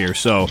over here,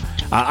 so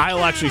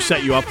I'll actually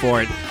set you up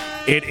for it.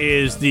 It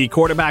is the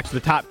quarterbacks, the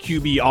top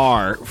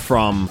QBR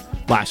from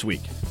last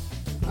week.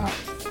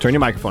 Turn your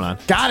microphone on.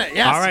 Got it.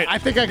 Yes. All right. I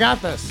think I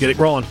got this. Get it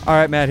rolling. All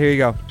right, Matt, here you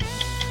go.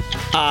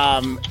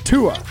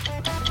 Tua.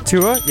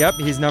 Tua, yep,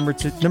 he's number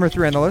 3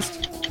 on the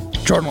list.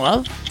 Jordan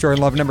Love.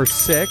 Jordan Love, number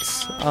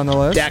 6 on the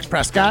list. Dak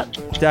Prescott.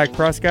 Dak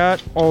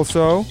Prescott,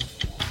 also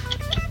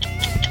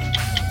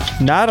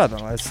not on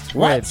the list.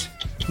 What? Wait.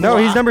 No,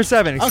 he's number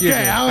 7. Excuse me.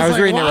 I was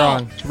like, reading wow.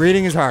 it wrong.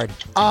 Reading is hard.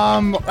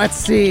 Let's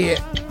see.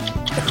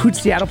 Who'd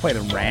Seattle play?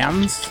 The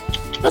Rams?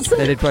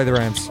 They did play the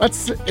Rams.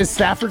 Is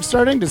Stafford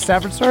starting? Did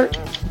Stafford start?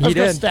 Let's go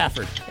did.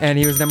 Stafford. And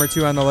he was number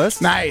 2 on the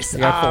list. Nice. You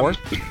got 4.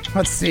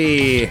 Let's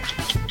see.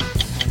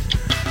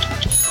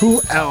 Who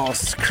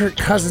else? Kirk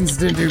Cousins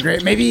didn't do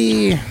great.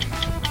 Maybe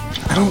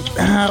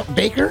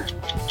Baker?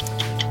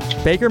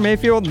 Baker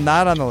Mayfield,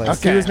 not on the list.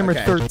 Okay, he was number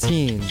okay.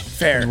 13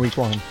 Fair. in week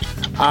 1.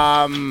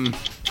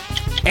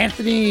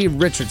 Anthony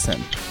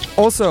Richardson.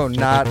 Also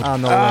not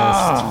on the list.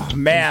 Oh,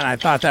 man, I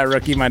thought that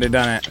rookie might have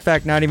done it. In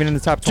fact, not even in the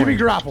top 20.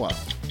 Jimmy Garoppolo.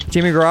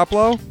 Jimmy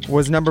Garoppolo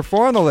was number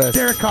 4 on the list.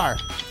 Derek Carr.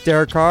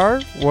 Derek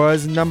Carr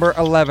was number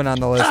 11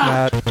 on the list,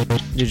 Matt.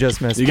 You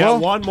just missed. You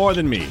got 1 more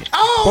than me.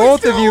 Oh,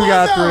 both of you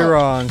got 3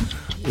 wrong.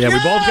 Yeah,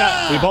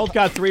 we both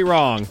got 3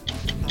 wrong.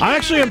 I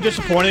actually am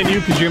disappointed in you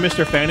because you're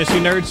Mr. Fantasy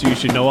Nerd, so you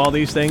should know all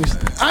these things.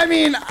 I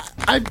mean,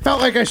 I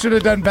felt like I should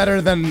have done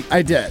better than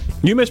I did.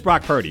 You missed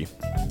Brock Purdy.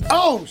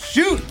 Oh,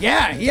 shoot.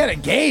 Yeah, he had a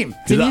game.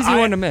 It's an easy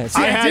one to miss.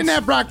 I didn't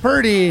have Brock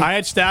Purdy. I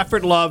had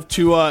Stafford, Love,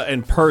 Tua,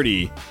 and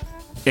Purdy.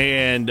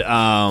 And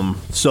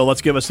so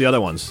let's give us the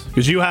other ones.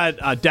 Because you had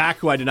Dak,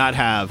 who I did not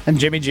have. And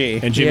Jimmy G.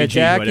 And Jimmy G,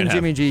 Dak who I didn't and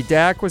Jimmy have. G.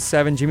 Dak was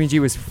 7. Jimmy G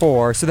was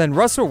 4. So then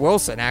Russell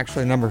Wilson,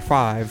 actually number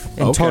 5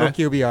 in Okay. total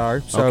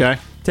QBR. So Okay.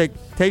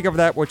 take of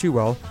that what you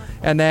will.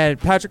 And then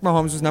Patrick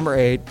Mahomes was number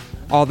 8.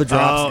 All the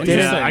drops. Oh,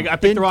 yeah. I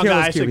picked the wrong kill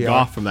guy. I his said QBR.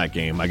 Goff from that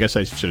game. I guess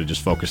I should have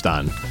just focused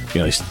on,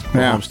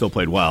 Mahomes still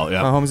played well.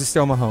 Yeah. Mahomes is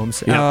still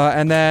Mahomes. Yeah.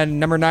 And then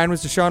number 9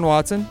 was Deshaun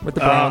Watson with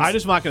the Browns. I'm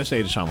just not going to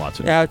say Deshaun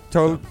Watson. Yeah,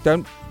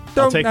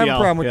 don't take have the a L.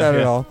 problem with Yeah, that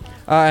yeah. at all.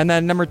 And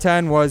then number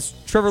 10 was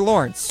Trevor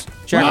Lawrence.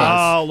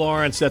 Jaguars. Oh,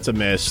 Lawrence, that's a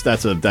miss.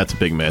 That's a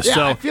big miss. Yeah,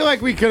 So I feel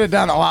like we could have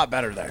done a lot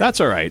better there.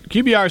 that's all right.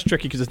 QBR is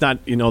tricky because it's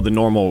not, the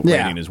normal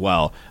rating as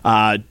well.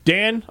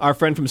 Dan, our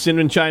friend from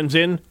Cinnamon, chimes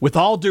in. With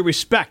all due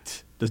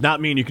respect, does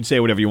not mean you can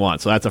say whatever you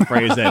want. So that's a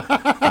phrase that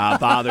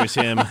bothers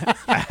him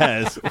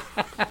as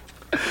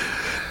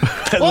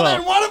well,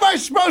 then what am I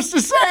supposed to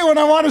say when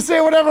I want to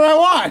say whatever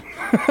I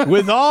want?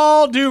 With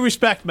all due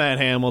respect, Matt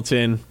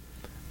Hamilton,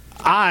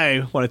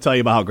 I want to tell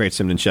you about how great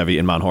Simon Chevy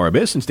in Mount Horeb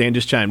is. Since Dan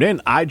just chimed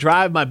in, I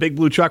drive my big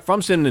blue truck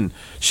from Simon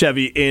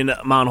Chevy in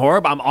Mount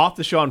Horeb. I'm off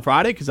the show on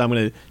Friday because I'm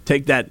going to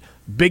take that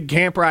big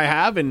camper I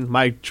have, and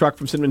my truck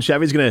from Simon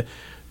Chevy is going to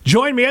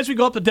join me as we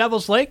go up to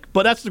Devil's Lake.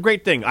 But that's the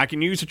great thing. I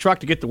can use the truck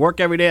to get to work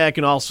every day. I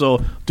can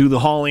also do the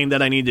hauling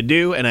that I need to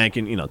do, and I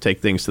can, take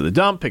things to the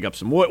dump, pick up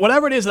some wood.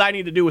 Whatever it is that I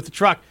need to do with the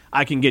truck,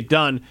 I can get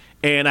done.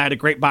 And I had a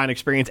great buying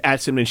experience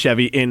at Simon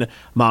Chevy in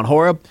Mount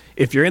Horeb.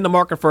 If you're in the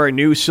market for a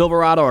new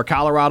Silverado or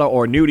Colorado,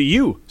 or new to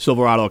you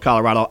Silverado or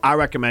Colorado, I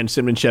recommend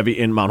Simon Chevy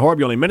in Mount Horeb.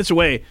 You're only minutes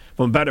away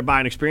from a better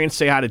buying experience.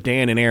 Say hi to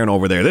Dan and Aaron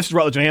over there. This is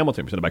Rutledge and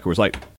Hamilton, presented by Coors Light.